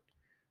door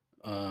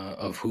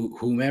of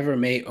whomever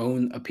may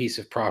own a piece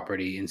of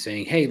property and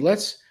saying, "Hey,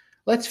 let's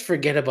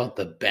forget about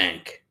the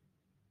bank.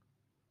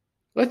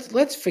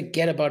 Let's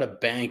forget about a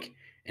bank,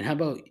 and how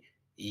about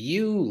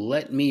you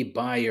let me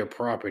buy your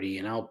property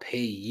and I'll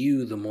pay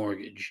you the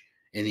mortgage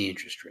and the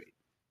interest rate."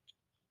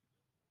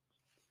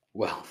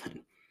 Well,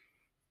 then,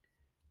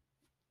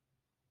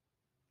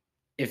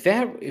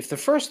 if the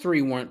first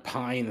 3 weren't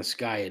pie in the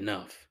sky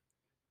enough,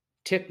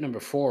 tip number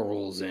 4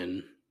 rolls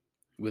in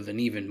with an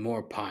even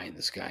more pie in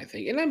the sky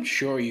thing. And I'm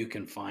sure you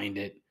can find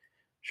it.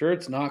 Sure,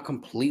 it's not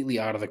completely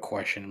out of the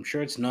question. I'm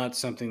sure it's not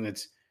something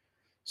that's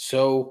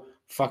so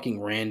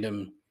fucking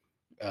random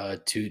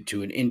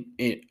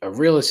to a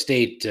real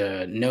estate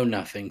know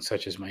nothing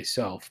such as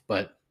myself.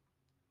 But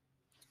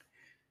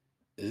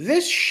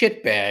this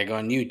shitbag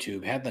on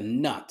YouTube had the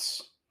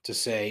nuts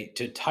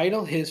to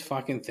title his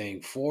fucking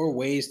thing 4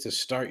 ways to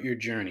start your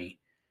journey,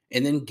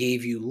 and then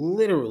gave you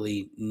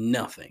literally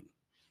nothing.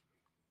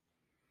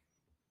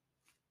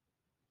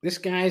 This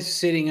guy's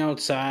sitting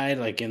outside,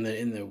 like in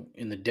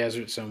the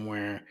desert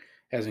somewhere,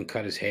 hasn't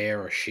cut his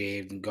hair or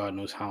shaved in God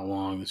knows how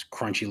long. This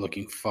crunchy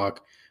looking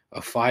fuck.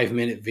 A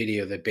 5-minute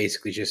video that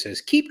basically just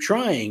says, "Keep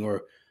trying,"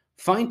 or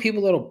 "Find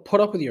people that'll put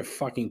up with your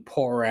fucking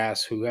poor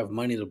ass who have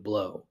money to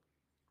blow."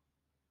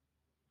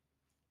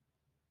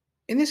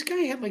 And this guy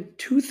had like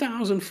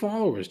 2,000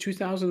 followers,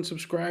 2,000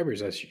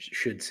 subscribers, I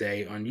should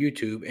say, on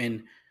YouTube,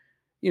 and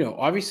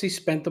obviously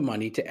spent the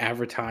money to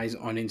advertise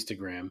on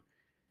Instagram,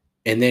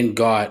 and then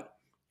got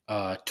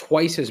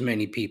twice as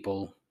many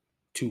people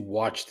to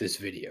watch this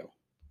video.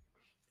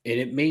 And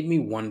it made me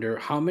wonder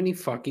how many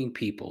fucking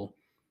people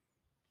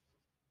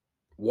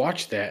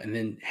watch that and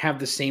then have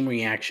the same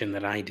reaction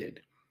that I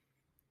did,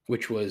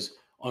 which was,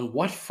 on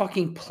what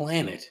fucking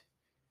planet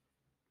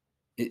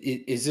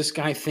is this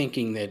guy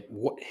thinking that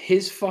what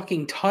his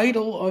fucking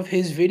title of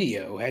his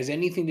video has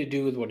anything to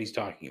do with what he's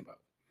talking about?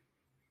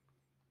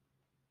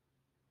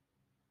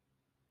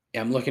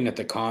 I'm looking at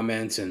the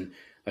comments, and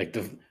like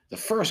the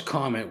first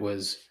comment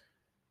was,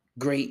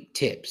 "Great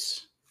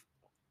tips."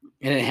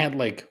 And it had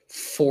like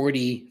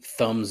 40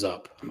 thumbs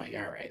up. I'm like,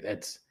 all right,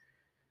 that's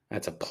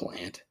a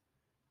plant.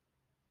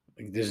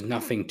 Like, there's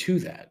nothing to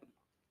that.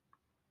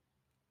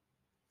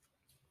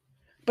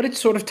 But it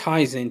sort of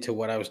ties into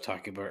what I was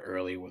talking about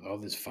earlier with all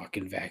this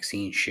fucking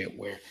vaccine shit,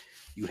 where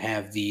you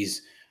have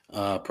these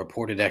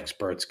purported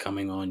experts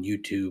coming on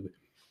YouTube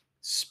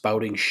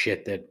spouting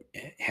shit that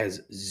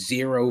has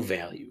zero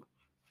value.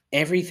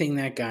 Everything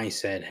that guy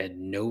said had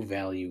no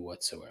value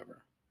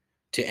whatsoever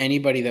to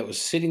anybody that was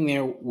sitting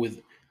there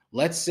with,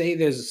 let's say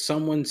there's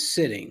someone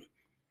sitting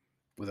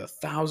with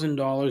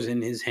 $1,000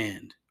 in his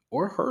hand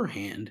or her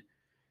hand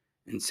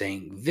and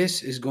saying,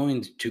 "This is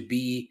going to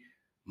be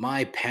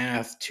my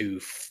path to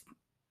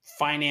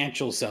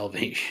financial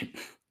salvation."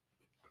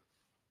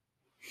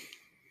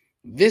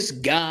 This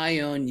guy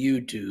on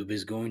YouTube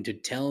is going to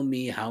tell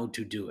me how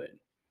to do it.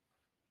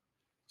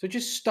 So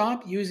just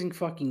stop using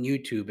fucking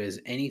YouTube as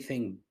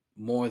anything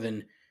more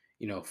than,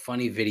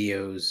 funny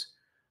videos.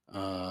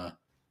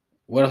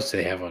 What else do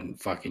they have on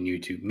fucking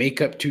YouTube?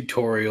 Makeup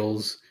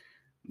tutorials,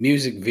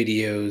 music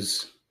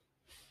videos,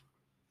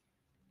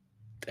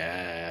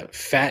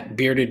 fat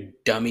bearded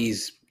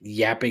dummies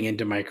yapping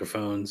into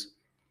microphones.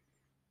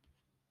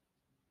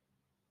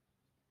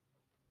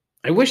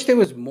 I wish there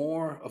was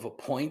more of a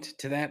point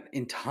to that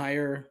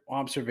entire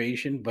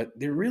observation, but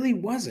there really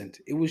wasn't.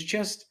 It was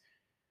just,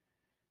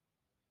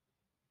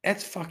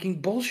 that's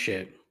fucking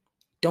bullshit.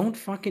 Don't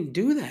fucking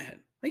do that.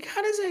 Like,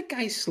 how does that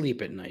guy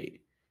sleep at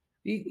night?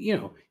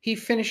 He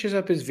finishes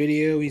up his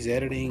video, he's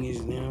editing,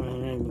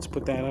 let's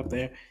put that up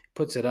there,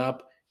 puts it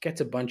up,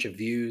 gets a bunch of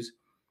views,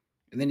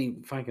 and then he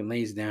fucking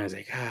lays down. He's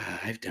like,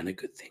 I've done a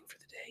good thing for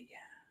the day. Yeah.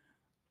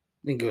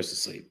 Then goes to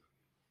sleep.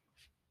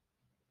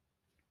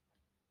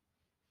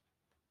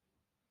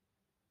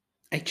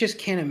 I just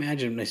can't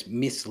imagine this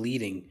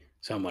misleading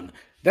someone.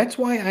 That's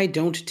why I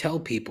don't tell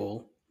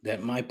people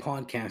that my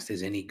podcast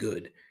is any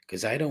good,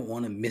 because I don't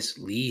want to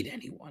mislead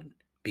anyone,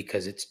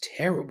 because it's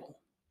terrible.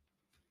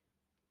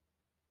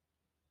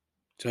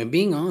 So I'm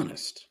being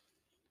honest.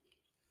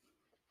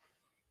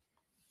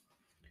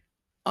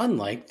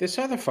 Unlike this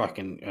other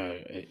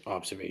fucking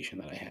observation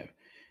that I have.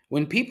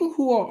 When people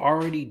who are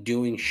already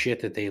doing shit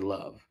that they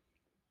love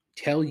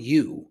tell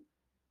you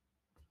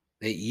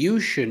that you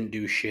shouldn't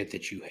do shit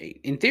that you hate,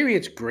 in theory,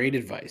 it's great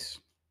advice.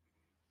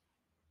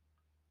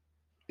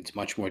 It's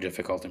much more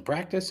difficult in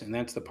practice, and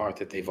that's the part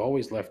that they've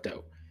always left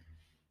out.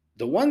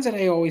 The ones that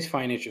I always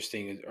find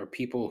interesting are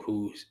people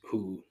who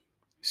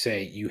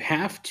say you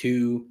have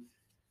to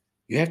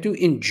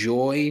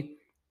enjoy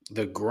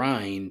the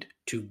grind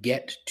to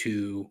get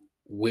to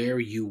where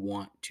you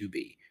want to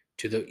be.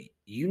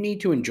 You need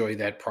to enjoy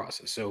that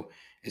process. So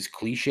as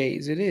cliche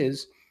as it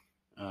is,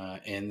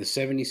 and the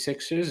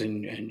 76ers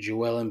and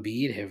Joel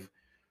Embiid have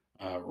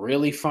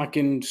really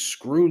fucking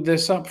screwed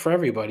this up for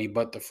everybody,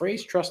 but the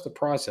phrase trust the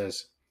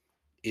process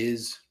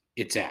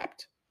it's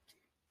apt,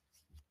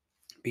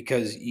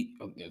 because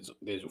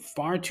there's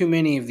far too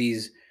many of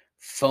these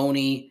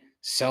phony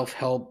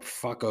self-help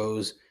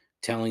fuckos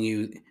telling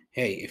you,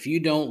 hey, if you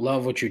don't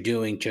love what you're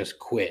doing, just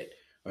quit.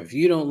 Or if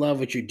you don't love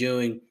what you're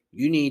doing,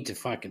 you need to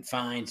fucking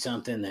find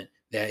something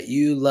that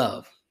you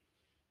love.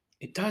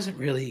 It doesn't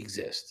really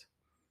exist.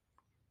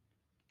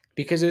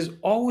 Because there's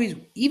always,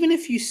 even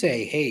if you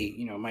say, hey,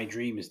 my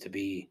dream is to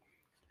be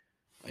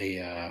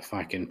a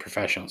fucking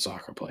professional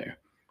soccer player,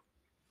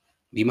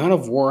 the amount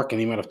of work and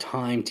the amount of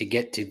time to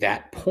get to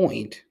that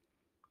point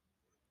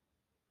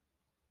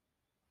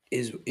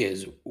is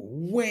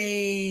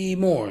way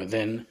more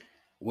than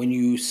when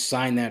you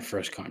sign that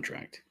first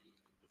contract.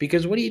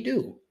 Because what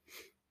do?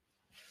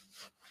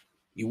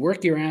 You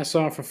work your ass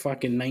off for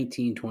fucking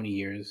 19, 20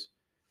 years.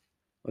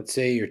 Let's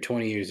say you're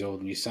 20 years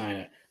old and you sign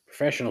a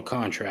professional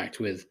contract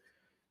with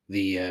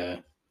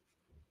the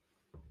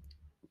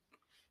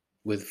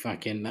with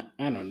fucking, I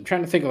don't know, I'm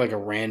trying to think of like a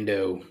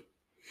rando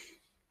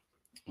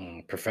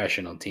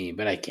professional team,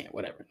 but I can't,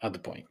 whatever, not the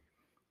point.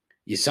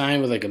 You sign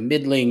with like a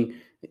middling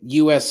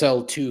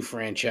USL2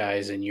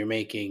 franchise and you're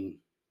making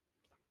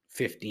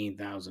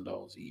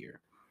 $15,000 a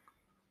year.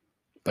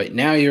 But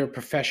now you're a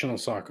professional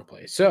soccer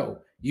player. So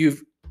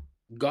you've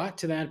got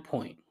to that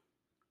point.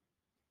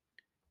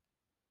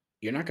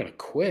 You're not going to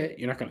quit.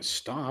 You're not going to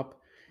stop.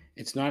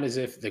 It's not as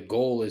if the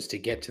goal is to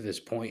get to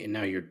this point and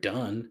now you're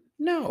done.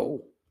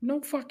 No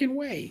fucking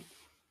way.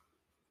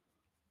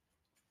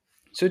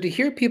 So to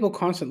hear people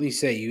constantly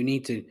say you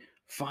need to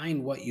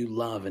find what you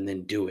love and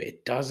then do it,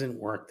 it doesn't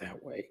work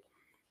that way.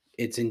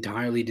 It's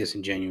entirely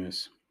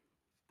disingenuous.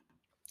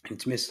 And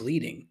it's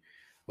misleading.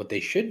 What they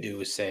should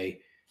do is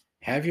say,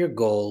 have your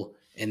goal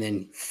and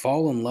then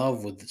fall in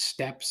love with the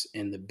steps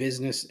and the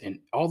business and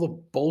all the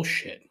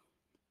bullshit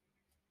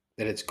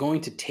that it's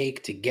going to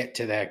take to get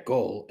to that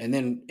goal. And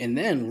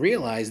then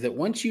realize that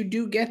once you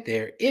do get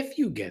there, if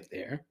you get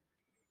there,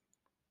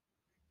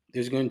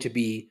 there's going to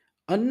be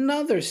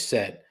another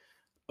set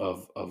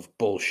of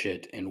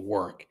bullshit and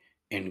work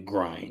and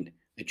grind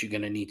that you're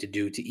going to need to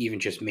do to even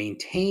just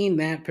maintain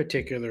that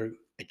particular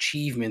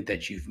achievement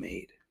that you've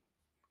made.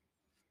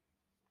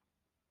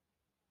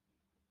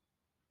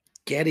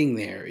 Getting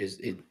there is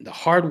the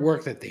hard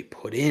work that they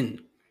put in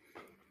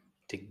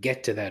to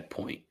get to that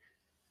point.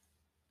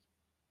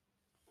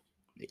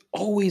 They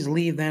always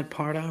leave that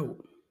part out.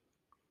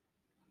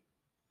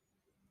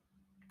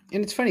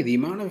 And it's funny, the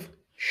amount of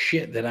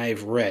shit that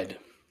I've read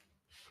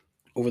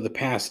over the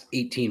past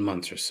 18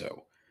 months or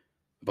so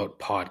about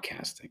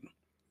podcasting.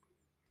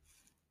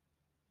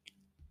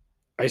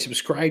 I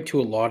subscribe to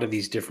a lot of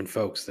these different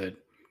folks that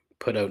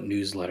put out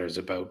newsletters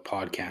about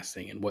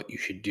podcasting and what you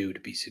should do to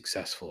be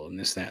successful and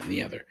this, that, and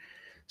the other.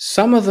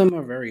 Some of them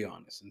are very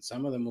honest, and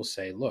some of them will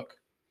say, look,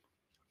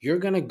 you're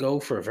going to go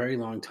for a very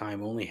long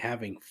time only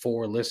having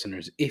 4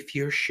 listeners if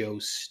your show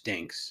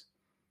stinks.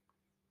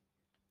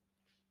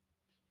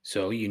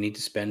 So you need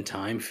to spend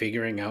time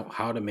figuring out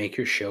how to make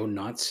your show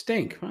not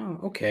stink. Well,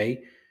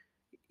 okay.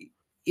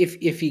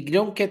 If you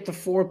don't get the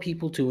 4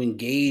 people to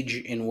engage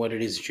in what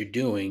it is that you're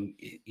doing,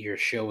 your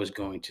show is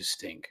going to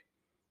stink.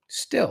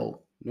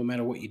 Still, no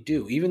matter what you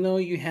do, even though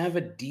you have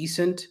a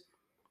decent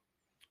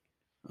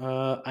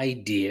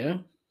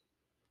idea,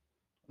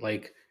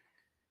 like,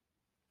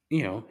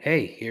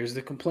 hey, here's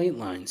the complaint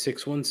line,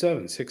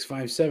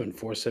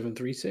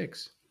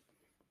 617-657-4736.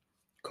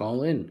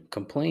 Call in,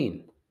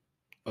 complain,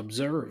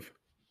 observe.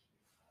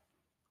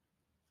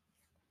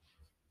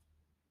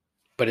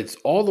 But it's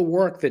all the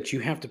work that you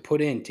have to put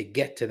in to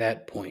get to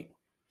that point.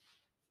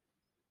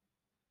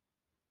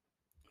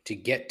 To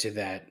get to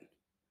that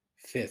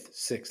 5th,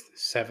 6th,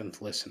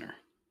 7th listener.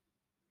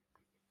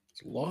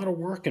 It's a lot of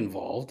work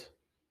involved.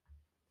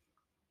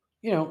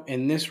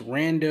 And this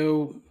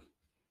rando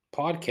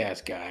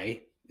podcast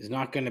guy is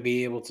not going to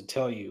be able to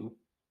tell you,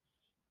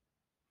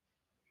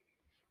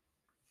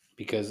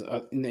 because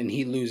and then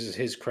he loses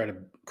his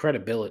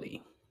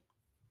credibility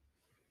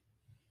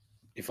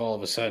if all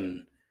of a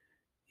sudden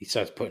he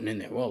starts putting in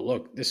there, well,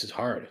 look, this is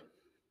hard.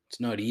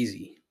 It's not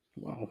easy.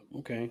 Well,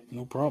 okay,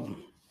 no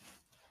problem.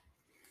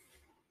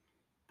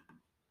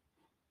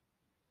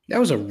 That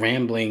was a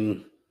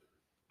rambling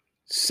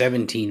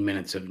 17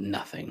 minutes of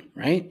nothing,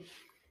 right?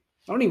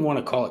 I don't even want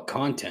to call it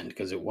content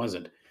because it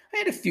wasn't. I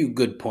had a few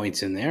good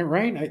points in there,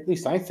 right? At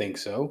least I think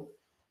so.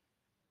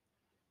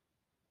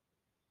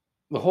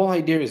 The whole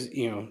idea is,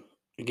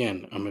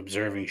 again, I'm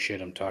observing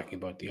shit. I'm talking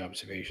about the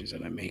observations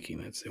that I'm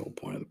making. That's the whole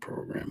point of the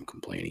program,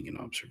 complaining and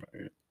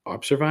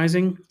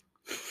observizing.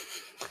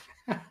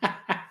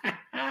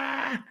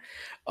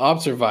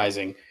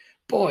 Observizing.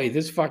 Boy,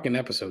 this fucking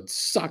episode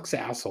sucks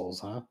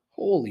assholes, huh?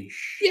 Holy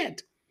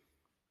shit.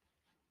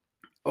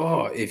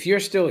 Oh, if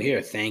you're still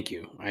here, thank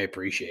you. I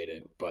appreciate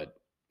it. But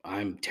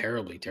I'm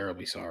terribly,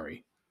 terribly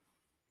sorry.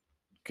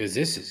 Because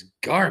this is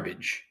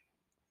garbage.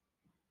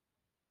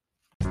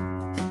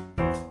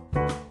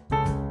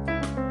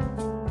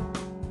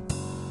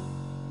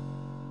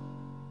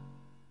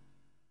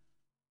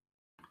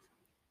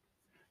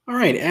 All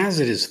right, as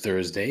it is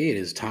Thursday, it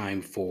is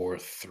time for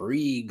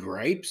 3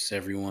 gripes,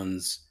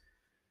 everyone's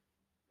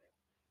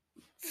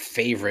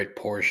favorite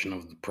portion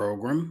of the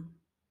program.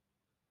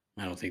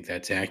 I don't think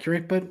that's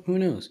accurate, but who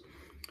knows?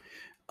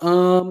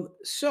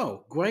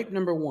 So gripe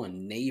number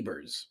 1,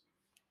 neighbors.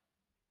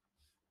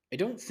 I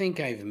don't think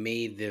I've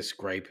made this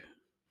gripe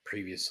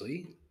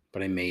previously,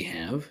 but I may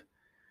have.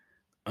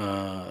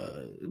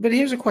 But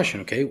here's a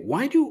question, okay?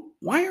 Why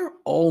are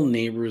all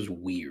neighbors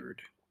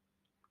weird?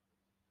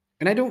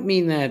 And I don't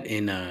mean that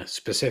in a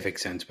specific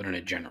sense, but in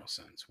a general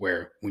sense,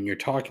 where when you're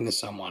talking to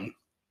someone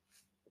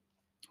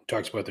who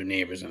talks about their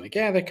neighbors and like,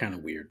 yeah, they're kind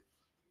of weird.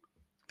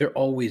 They're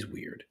always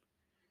weird.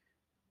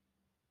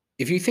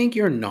 If you think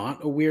you're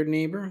not a weird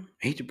neighbor,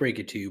 I hate to break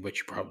it to you, but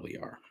you probably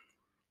are.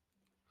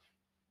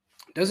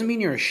 Doesn't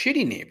mean you're a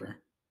shitty neighbor,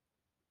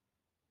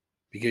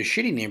 because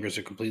shitty neighbors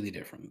are completely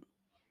different.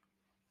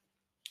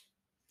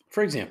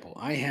 For example,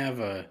 I have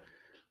a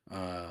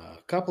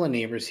couple of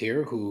neighbors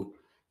here who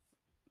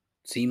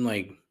seem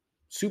like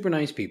super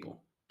nice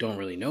people. Don't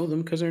really know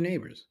them because they're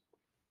neighbors.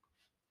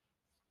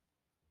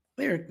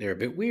 They're a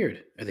bit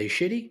weird. Are they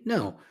shitty?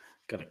 No.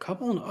 Got a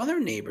couple of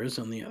other neighbors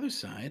on the other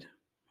side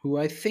who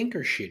I think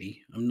are shitty.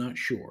 I'm not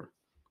sure,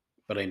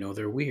 but I know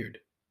they're weird.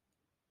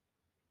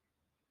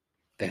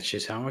 That's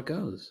just how it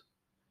goes.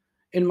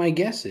 And my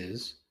guess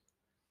is,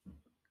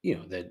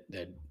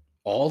 that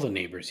all the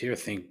neighbors here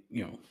think,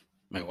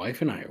 my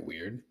wife and I are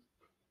weird.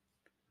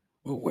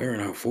 Well, we're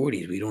in our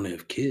 40s. We don't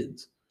have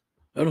kids.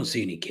 I don't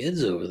see any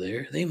kids over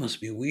there. They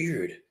must be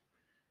weird.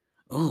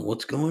 Oh,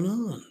 what's going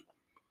on?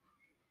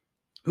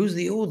 Who's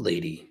the old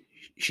lady?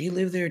 She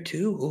lived there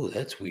too? Oh,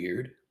 that's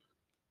weird.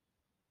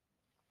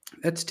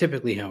 That's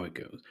typically how it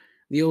goes.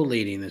 The old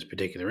lady in this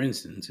particular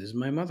instance is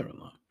my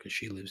mother-in-law because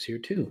she lives here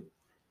too.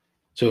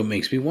 So it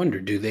makes me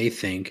wonder,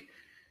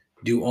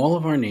 do all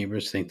of our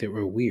neighbors think that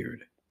we're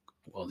weird?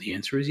 Well, the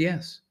answer is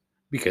yes,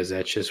 because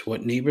that's just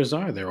what neighbors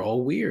are. They're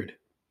all weird.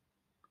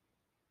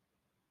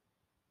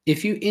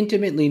 If you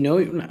intimately know,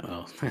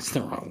 no, that's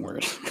the wrong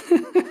word.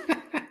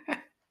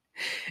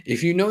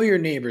 If you know your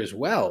neighbors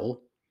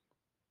well,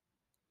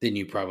 then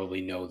you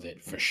probably know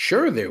that for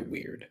sure they're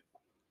weird.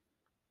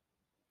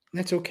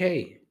 That's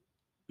okay.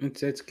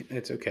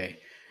 It's okay.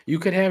 You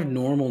could have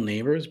normal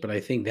neighbors, but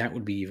I think that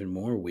would be even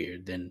more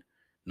weird than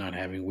not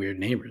having weird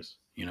neighbors,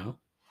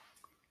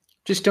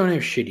 Just don't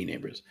have shitty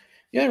neighbors.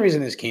 The only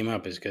reason this came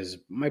up is because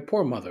my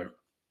poor mother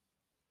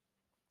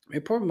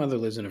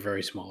lives in a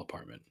very small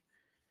apartment.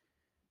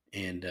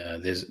 And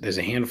there's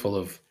a handful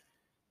of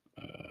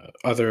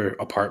other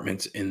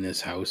apartments in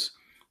this house.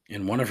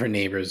 And one of her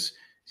neighbors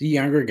is a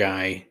younger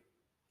guy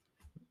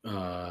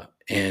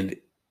and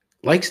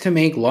likes to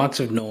make lots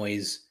of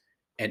noise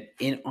at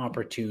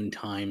inopportune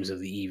times of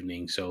the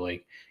evening. So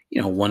like,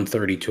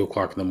 1:30, 2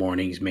 o'clock in the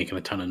morning, he's making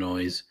a ton of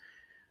noise.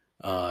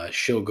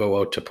 She'll go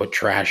out to put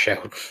trash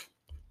out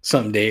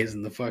some days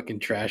and the fucking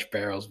trash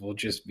barrels will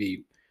just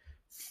be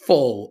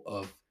full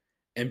of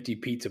empty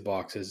pizza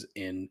boxes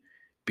and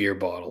beer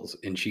bottles.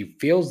 And she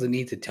feels the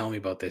need to tell me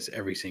about this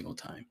every single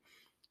time.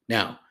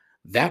 Now,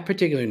 that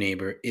particular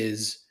neighbor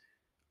is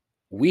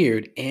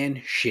weird and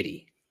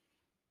shitty.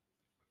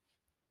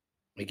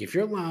 Like if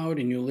you're loud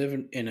and you live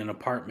in an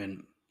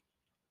apartment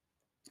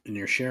and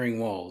you're sharing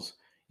walls,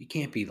 you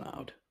can't be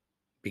loud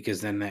because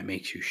then that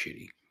makes you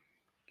shitty.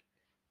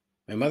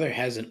 My mother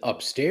has an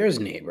upstairs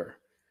neighbor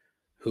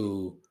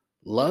who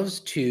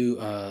loves to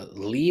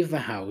leave the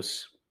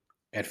house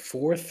at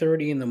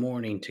 4:30 in the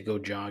morning to go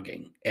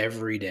jogging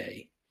every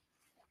day.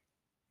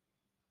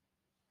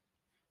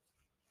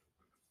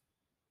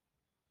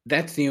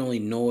 That's the only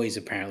noise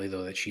apparently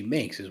though that she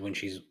makes is when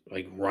she's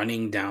like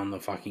running down the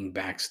fucking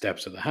back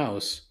steps of the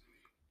house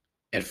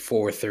at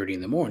 4:30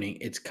 in the morning.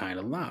 It's kind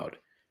of loud.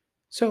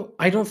 So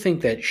I don't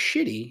think that's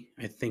shitty.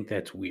 I think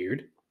that's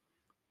weird.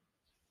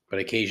 But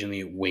occasionally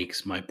it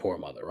wakes my poor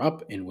mother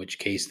up, in which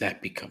case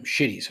that becomes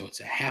shitty. So it's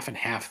a half and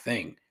half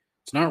thing.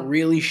 It's not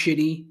really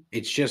shitty.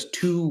 It's just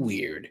too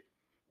weird.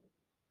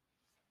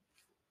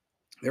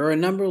 There are a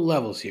number of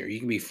levels here. You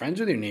can be friends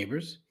with your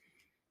neighbors.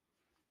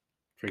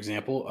 For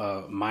example,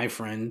 my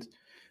friend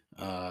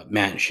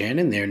Matt and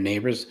Shannon, their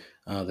neighbors,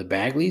 the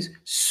Bagleys,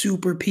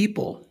 super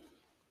people.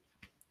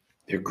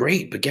 They're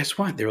great, but guess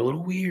what? They're a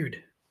little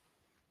weird.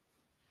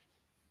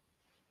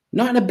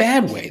 Not in a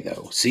bad way,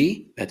 though.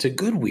 See? That's a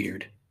good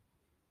weird.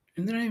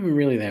 And they're not even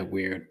really that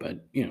weird,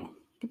 but,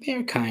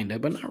 they're kind of,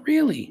 but not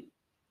really.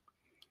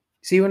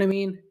 See what I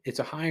mean? It's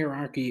a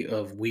hierarchy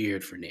of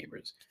weird for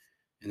neighbors.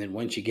 And then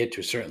once you get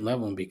to a certain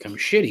level and become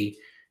shitty,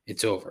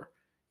 it's over.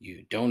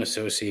 You don't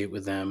associate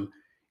with them. You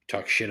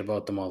talk shit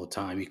about them all the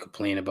time. You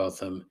complain about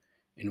them.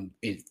 And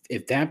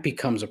if that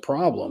becomes a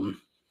problem,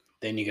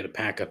 then you got to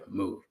pack up and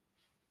move.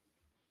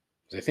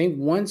 I think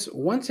once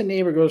a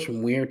neighbor goes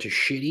from weird to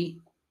shitty,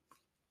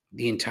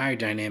 the entire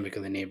dynamic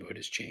of the neighborhood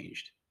has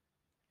changed.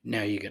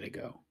 Now you got to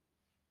go.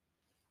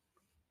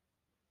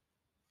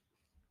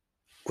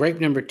 Gripe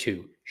number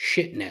 2,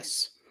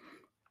 shitness.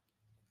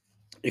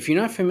 If you're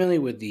not familiar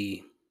with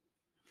the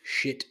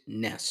shit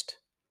nest,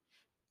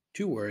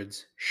 2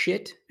 words,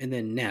 shit and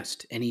then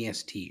nest,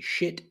 N-E-S-T,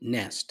 shit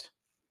nest.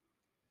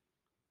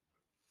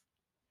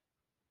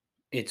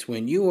 It's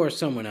when you or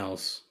someone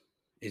else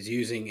is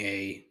using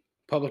a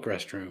public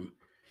restroom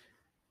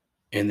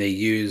and they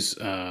use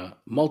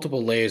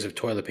multiple layers of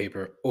toilet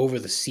paper over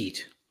the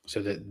seat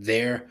so that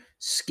their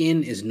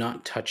skin is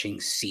not touching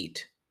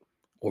seat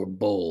or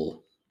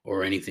bowl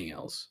or anything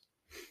else.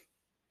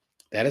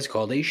 That is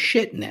called a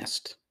shit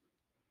nest.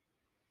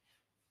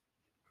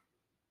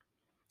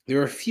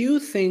 There are few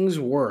things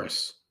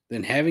worse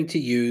than having to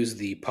use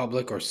the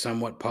public or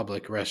somewhat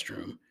public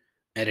restroom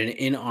at an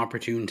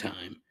inopportune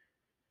time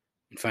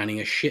and finding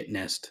a shit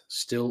nest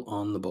still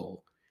on the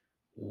bowl.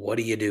 What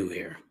do you do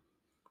here?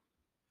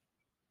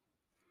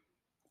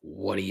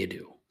 What do you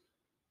do?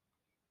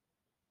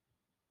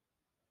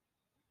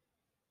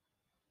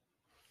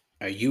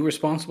 Are you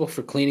responsible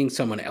for cleaning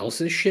someone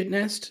else's shit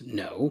nest?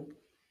 No.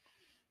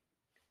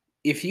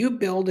 If you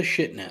build a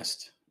shit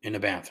nest in a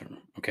bathroom,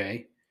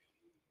 okay,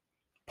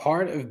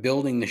 part of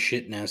building the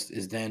shit nest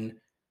is then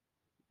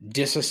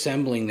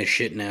disassembling the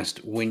shit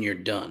nest when you're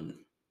done.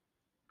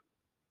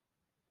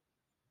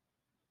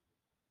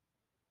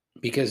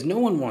 Because no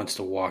one wants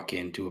to walk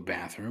into a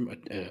bathroom,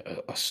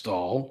 a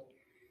stall,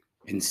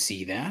 and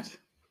see that.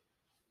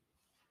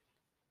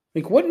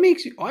 Like, what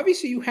makes you...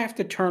 Obviously, you have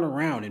to turn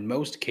around in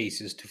most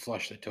cases to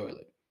flush the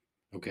toilet,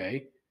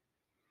 okay?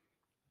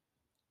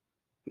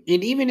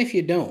 And even if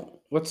you don't,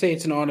 let's say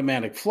it's an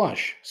automatic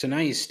flush. So now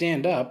you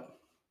stand up,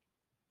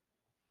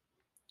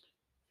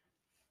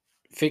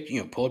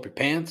 pull up your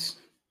pants,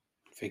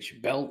 fix your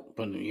belt,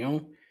 but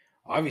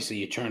obviously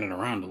you're turning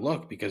around to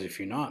look, because if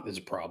you're not, there's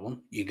a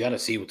problem. You got to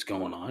see what's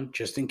going on,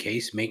 just in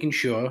case, making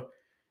sure,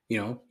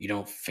 you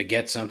don't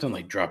forget something,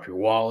 like drop your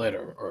wallet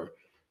or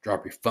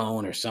drop your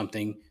phone or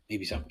something.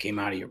 Maybe something came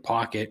out of your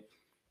pocket.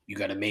 You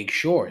got to make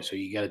sure. So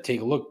you got to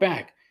take a look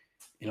back.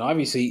 And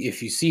obviously,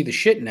 if you see the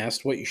shit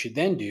nest, what you should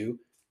then do,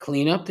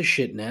 clean up the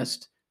shit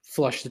nest,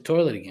 flush the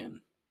toilet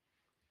again.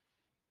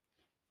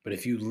 But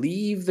if you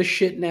leave the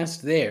shit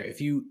nest there,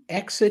 if you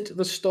exit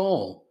the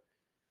stall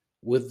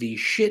with the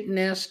shit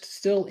nest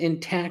still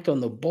intact on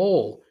the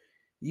bowl,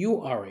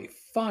 you are a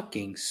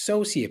fucking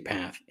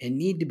sociopath and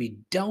need to be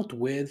dealt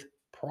with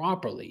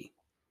properly.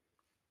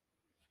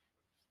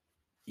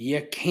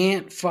 You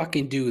can't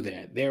fucking do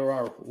that. There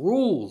are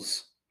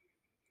rules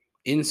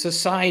in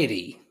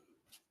society.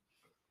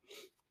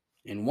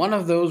 And one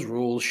of those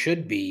rules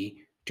should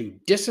be to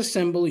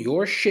disassemble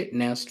your shit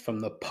nest from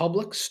the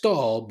public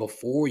stall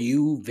before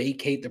you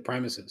vacate the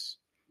premises.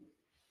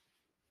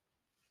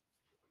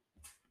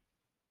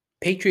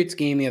 Patriots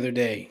game the other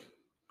day.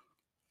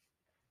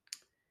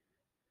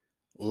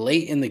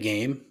 Late in the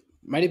game,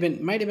 might have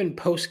been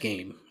post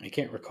game. I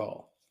can't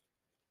recall.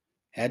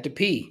 Had to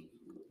pee.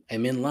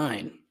 I'm in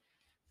line.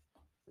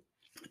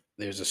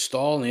 There's a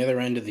stall on the other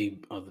end of the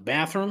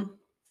bathroom.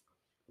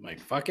 I'm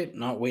like, fuck it,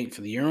 not waiting for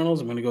the urinals.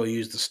 I'm gonna go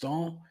use the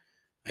stall.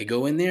 I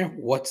go in there.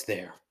 What's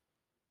there?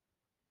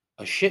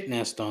 A shit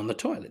nest on the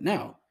toilet.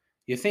 Now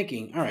you're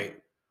thinking, all right,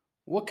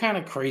 what kind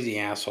of crazy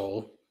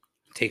asshole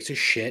takes a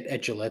shit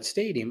at Gillette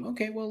Stadium?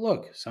 Okay, well,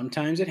 look,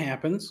 sometimes it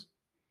happens.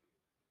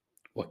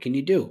 What can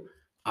you do?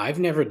 I've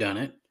never done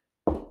it.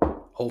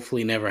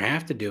 Hopefully never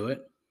have to do it.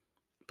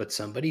 But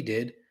somebody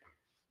did,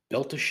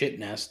 built a shit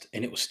nest,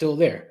 and it was still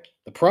there.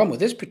 The problem with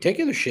this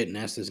particular shit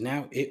nest is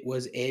now it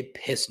was a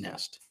piss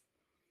nest.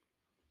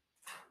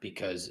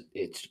 Because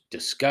it's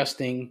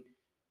disgusting,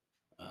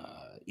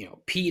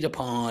 peed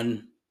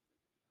upon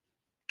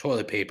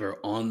toilet paper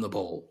on the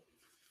bowl.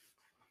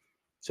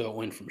 So it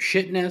went from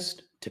shit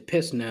nest to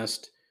piss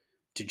nest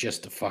to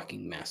just a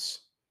fucking mess.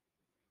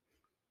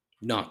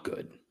 Not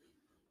good.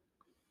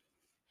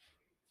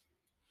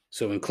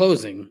 So in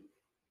closing,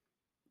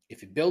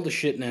 if you build a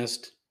shit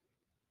nest,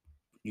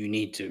 you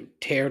need to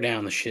tear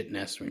down the shit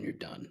nest when you're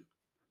done.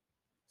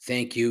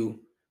 Thank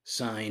you.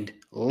 Signed,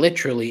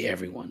 literally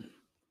everyone.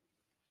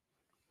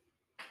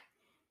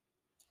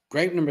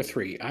 Gripe number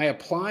 3. I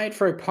applied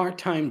for a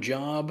part-time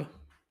job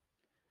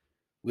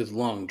with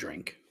Long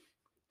Drink.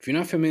 If you're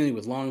not familiar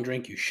with Long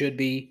Drink, you should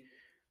be.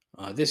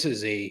 This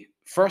is a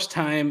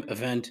first-time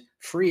event,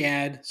 free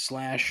ad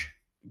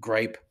 /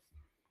 gripe,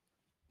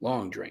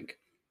 Long Drink.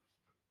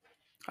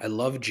 I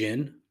love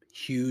gin.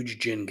 huge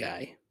gin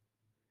guy.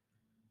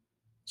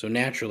 So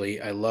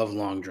naturally, I love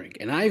long drink.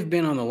 And I've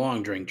been on the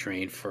long drink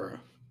train for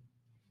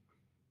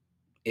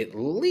at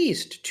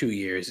least 2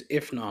 years,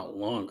 if not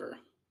longer.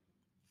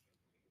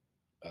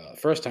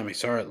 First time I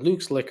saw it,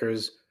 Luke's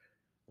Liquors,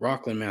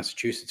 Rockland,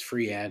 Massachusetts,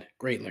 free ad,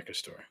 great liquor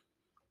store.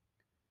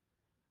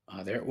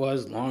 There it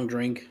was, long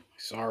drink. I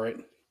saw it,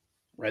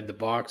 read the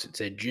box. It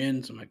said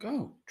gin. So I'm like,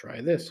 oh,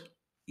 try this.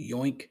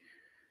 Yoink.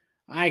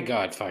 I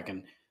got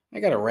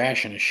a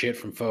ration of shit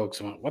from folks.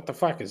 I went, what the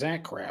fuck is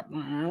that crap?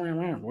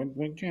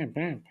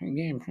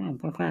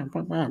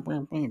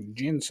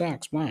 Gin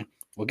sucks. Well,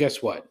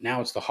 guess what?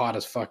 Now it's the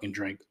hottest fucking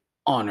drink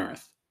on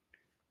earth.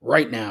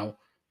 Right now,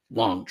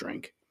 long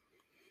drink.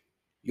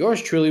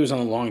 Yours truly was on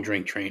the long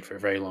drink train for a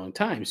very long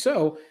time.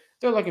 So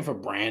they're looking for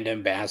brand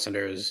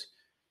ambassadors.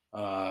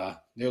 They're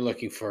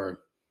looking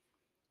for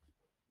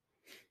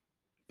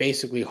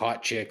basically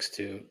hot chicks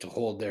to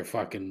hold their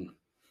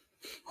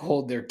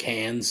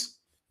cans.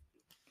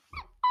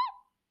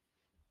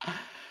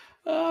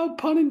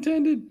 Pun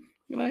intended.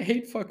 And I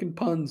hate fucking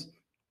puns.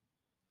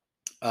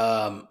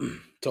 To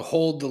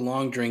hold the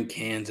long drink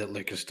cans at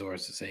liquor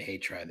stores to say, hey,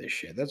 try this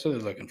shit. That's what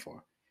they're looking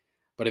for.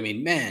 But I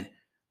mean, man,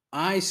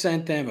 I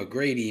sent them a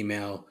great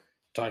email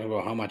talking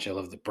about how much I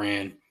love the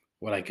brand,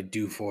 what I could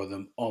do for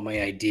them, all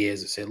my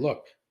ideas. I said,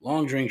 look,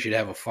 long drink should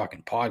have a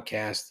fucking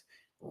podcast,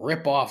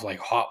 rip off like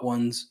Hot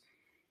Ones,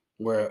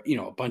 where, you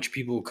know, a bunch of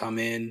people will come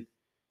in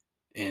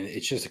and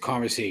it's just a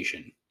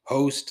conversation.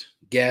 Host,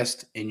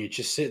 guest, and you're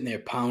just sitting there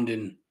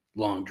pounding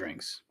long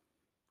drinks.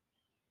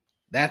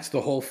 That's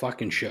the whole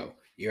fucking show.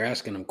 You're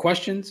asking them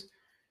questions.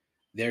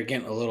 They're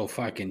getting a little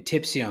fucking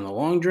tipsy on the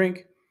long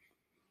drink,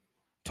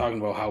 talking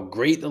about how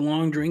great the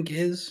long drink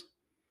is.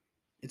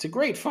 It's a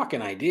great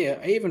fucking idea.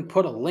 I even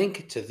put a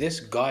link to this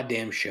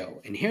goddamn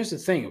show. And here's the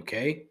thing,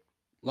 okay?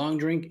 Long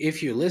drink,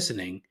 if you're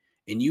listening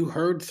and you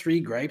heard 3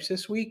 gripes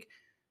this week,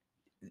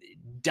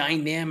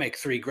 dynamic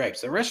 3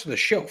 gripes. The rest of the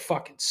show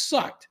fucking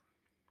sucked.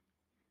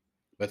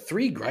 But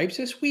 3 gripes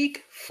this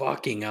week,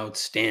 fucking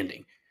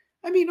outstanding.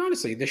 I mean,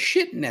 honestly, the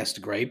shit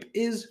nest gripe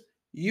is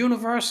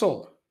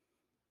universal.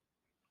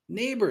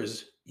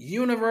 Neighbors,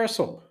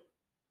 universal.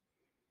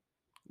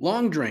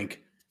 Long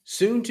drink,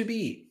 soon to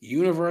be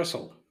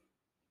universal.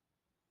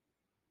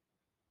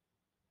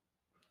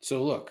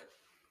 So look,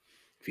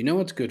 if you know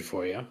what's good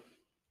for you,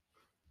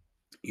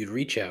 you'd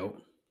reach out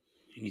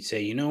and you'd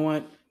say, you know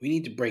what? We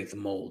need to break the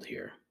mold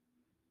here.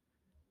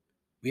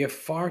 We have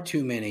far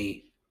too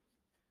many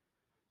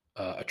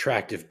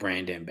attractive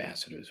brand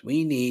ambassadors.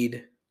 We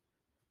need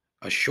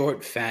a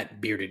short,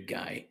 fat, bearded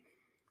guy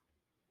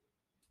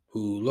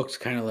who looks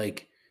kind of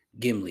like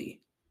Gimli.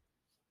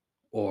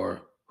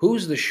 Or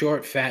who's the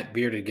short, fat,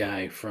 bearded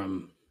guy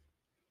from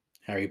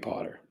Harry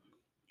Potter?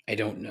 I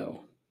don't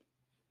know.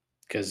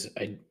 Because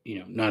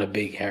not a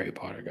big Harry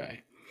Potter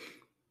guy.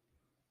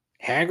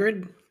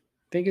 Hagrid, I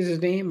think is his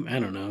name. I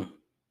don't know.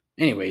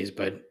 Anyways,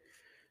 but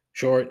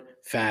short,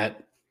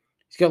 fat.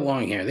 He's got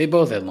long hair. They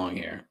both had long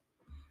hair.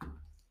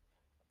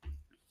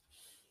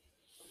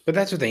 But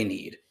that's what they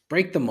need.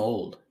 Break the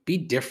mold. Be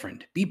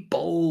different. Be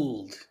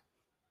bold.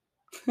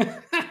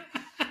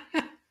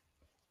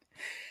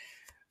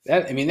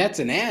 That's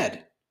an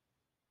ad.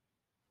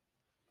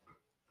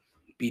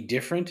 Be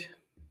different.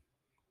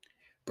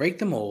 Break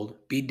the mold.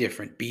 Be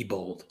different. Be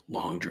bold.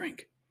 Long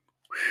drink.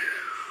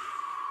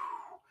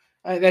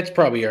 That's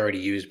probably already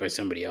used by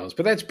somebody else,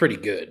 but that's pretty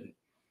good.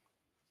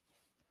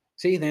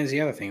 See, there's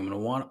the other thing.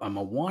 I'm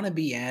a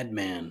wannabe ad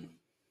man.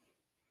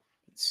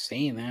 Been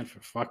saying that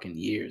for fucking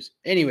years.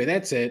 Anyway,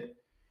 that's it.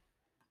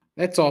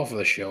 That's all for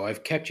the show.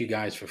 I've kept you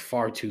guys for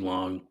far too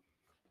long.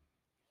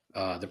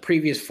 The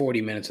previous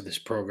 40 minutes of this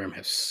program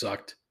have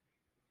sucked.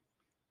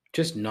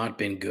 Just not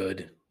been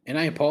good. And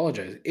I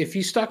apologize. If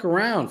you stuck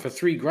around for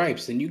 3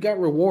 gripes, then you got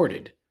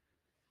rewarded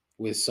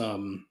with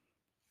some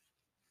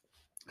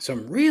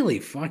really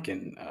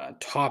fucking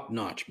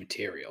top-notch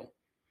material.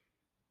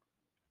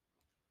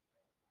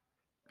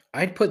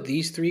 I'd put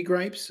these 3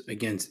 gripes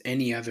against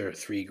any other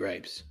 3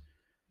 gripes.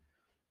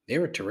 They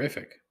were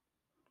terrific.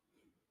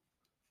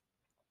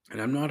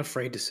 And I'm not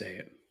afraid to say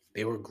it.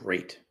 They were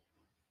great.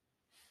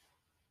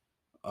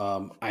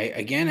 I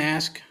again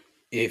ask,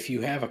 if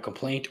you have a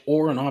complaint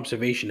or an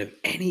observation of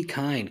any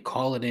kind,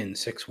 call it in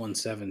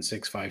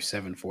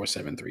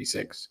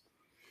 617-657-4736.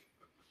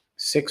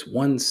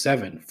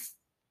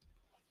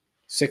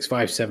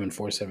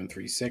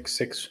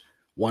 617-657-4736.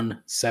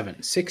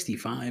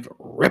 617-65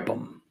 rip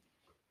 'em.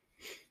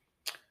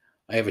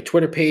 I have a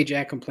Twitter page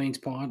at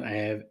ComplainsPod. I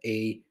have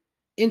a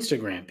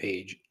Instagram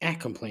page at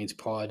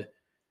ComplainsPod.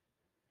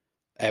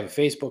 I have a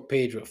Facebook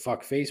page with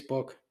Fuck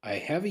Facebook. I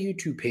have a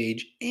YouTube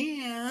page,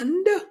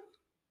 and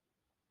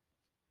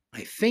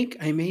I think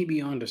I may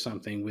be onto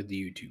something with the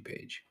YouTube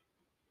page.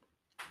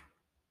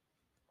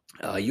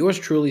 Yours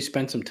truly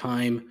spent some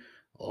time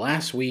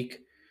last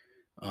week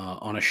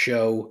on a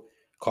show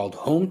called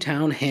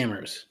Hometown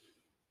Hammers,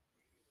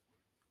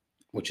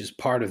 which is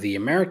part of the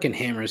American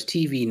Hammers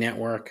TV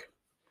network,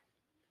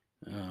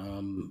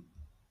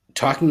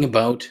 talking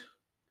about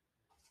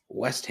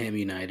West Ham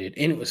United,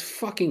 and it was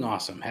fucking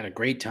awesome. Had a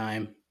great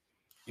time.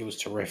 It was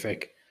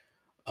terrific.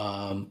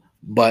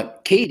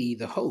 But Katie,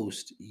 the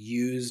host,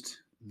 used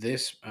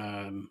this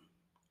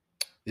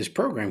this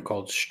program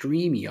called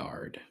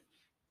StreamYard,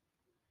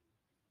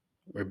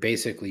 where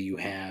basically you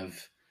can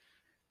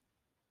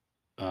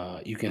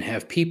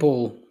have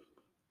people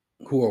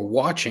who are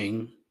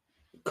watching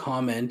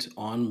comment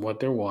on what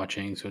they're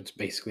watching. So it's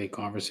basically a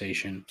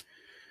conversation.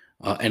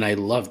 And I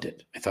loved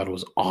it. I thought it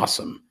was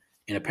awesome.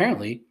 And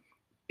apparently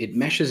it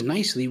meshes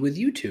nicely with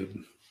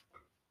YouTube.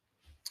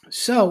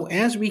 So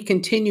as we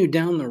continue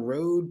down the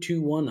road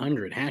to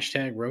 100,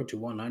 hashtag road to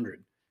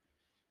 100,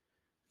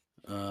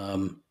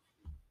 I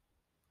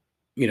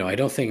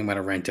don't think I'm going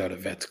to rent out a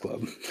Vets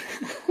Club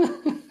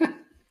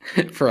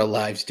for a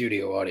live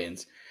studio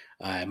audience.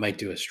 I might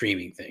do a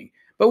streaming thing,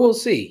 but we'll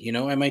see.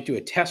 I might do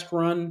a test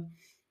run,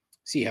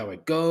 see how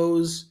it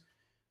goes.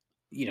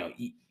 You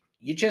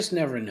just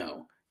never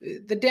know.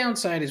 The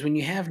downside is when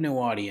you have no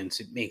audience,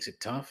 it makes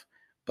it tough.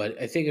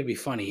 But I think it'd be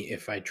funny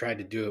if I tried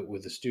to do it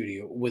with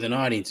an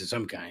audience of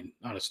some kind,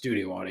 not a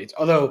studio audience.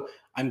 Although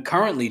I'm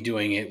currently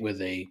doing it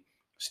with a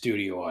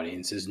studio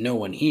audience. There's no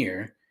one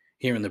here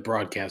in the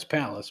broadcast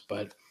palace,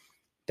 but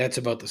that's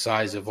about the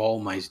size of all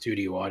my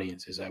studio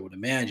audiences. I would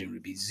imagine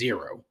would be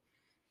 0.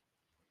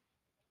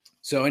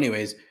 So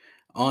anyways,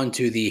 on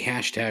to the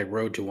hashtag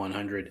road to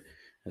 100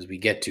 as we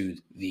get to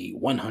the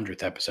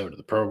 100th episode of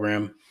the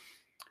program.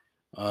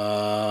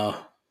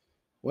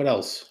 What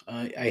else?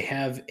 I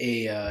have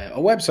a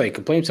website,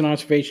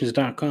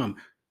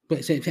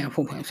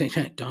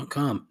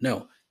 complaintsandobservations.com.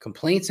 No,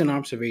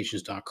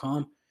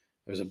 complaintsandobservations.com.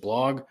 There's a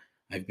blog.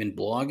 I've been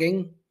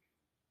blogging.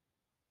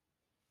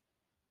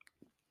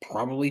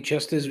 Probably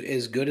just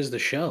as good as the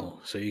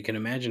show. So you can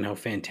imagine how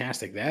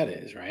fantastic that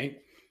is,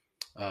 right?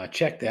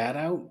 Check that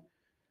out.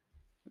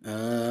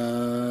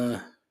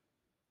 I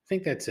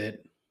think that's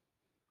it.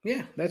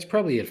 Yeah, that's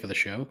probably it for the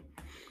show.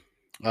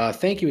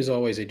 Thank you as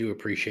always. I do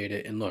appreciate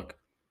it. And look,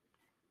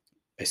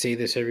 I say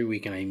this every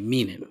week and I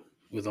mean it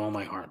with all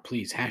my heart.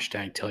 Please,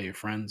 hashtag tell your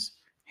friends.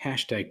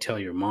 Hashtag tell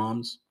your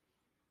moms.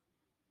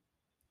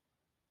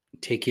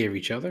 Take care of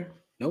each other.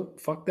 Nope,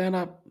 fuck that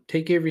up.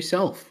 Take care of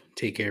yourself.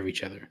 Take care of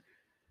each other.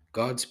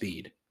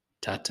 Godspeed.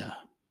 Ta-ta.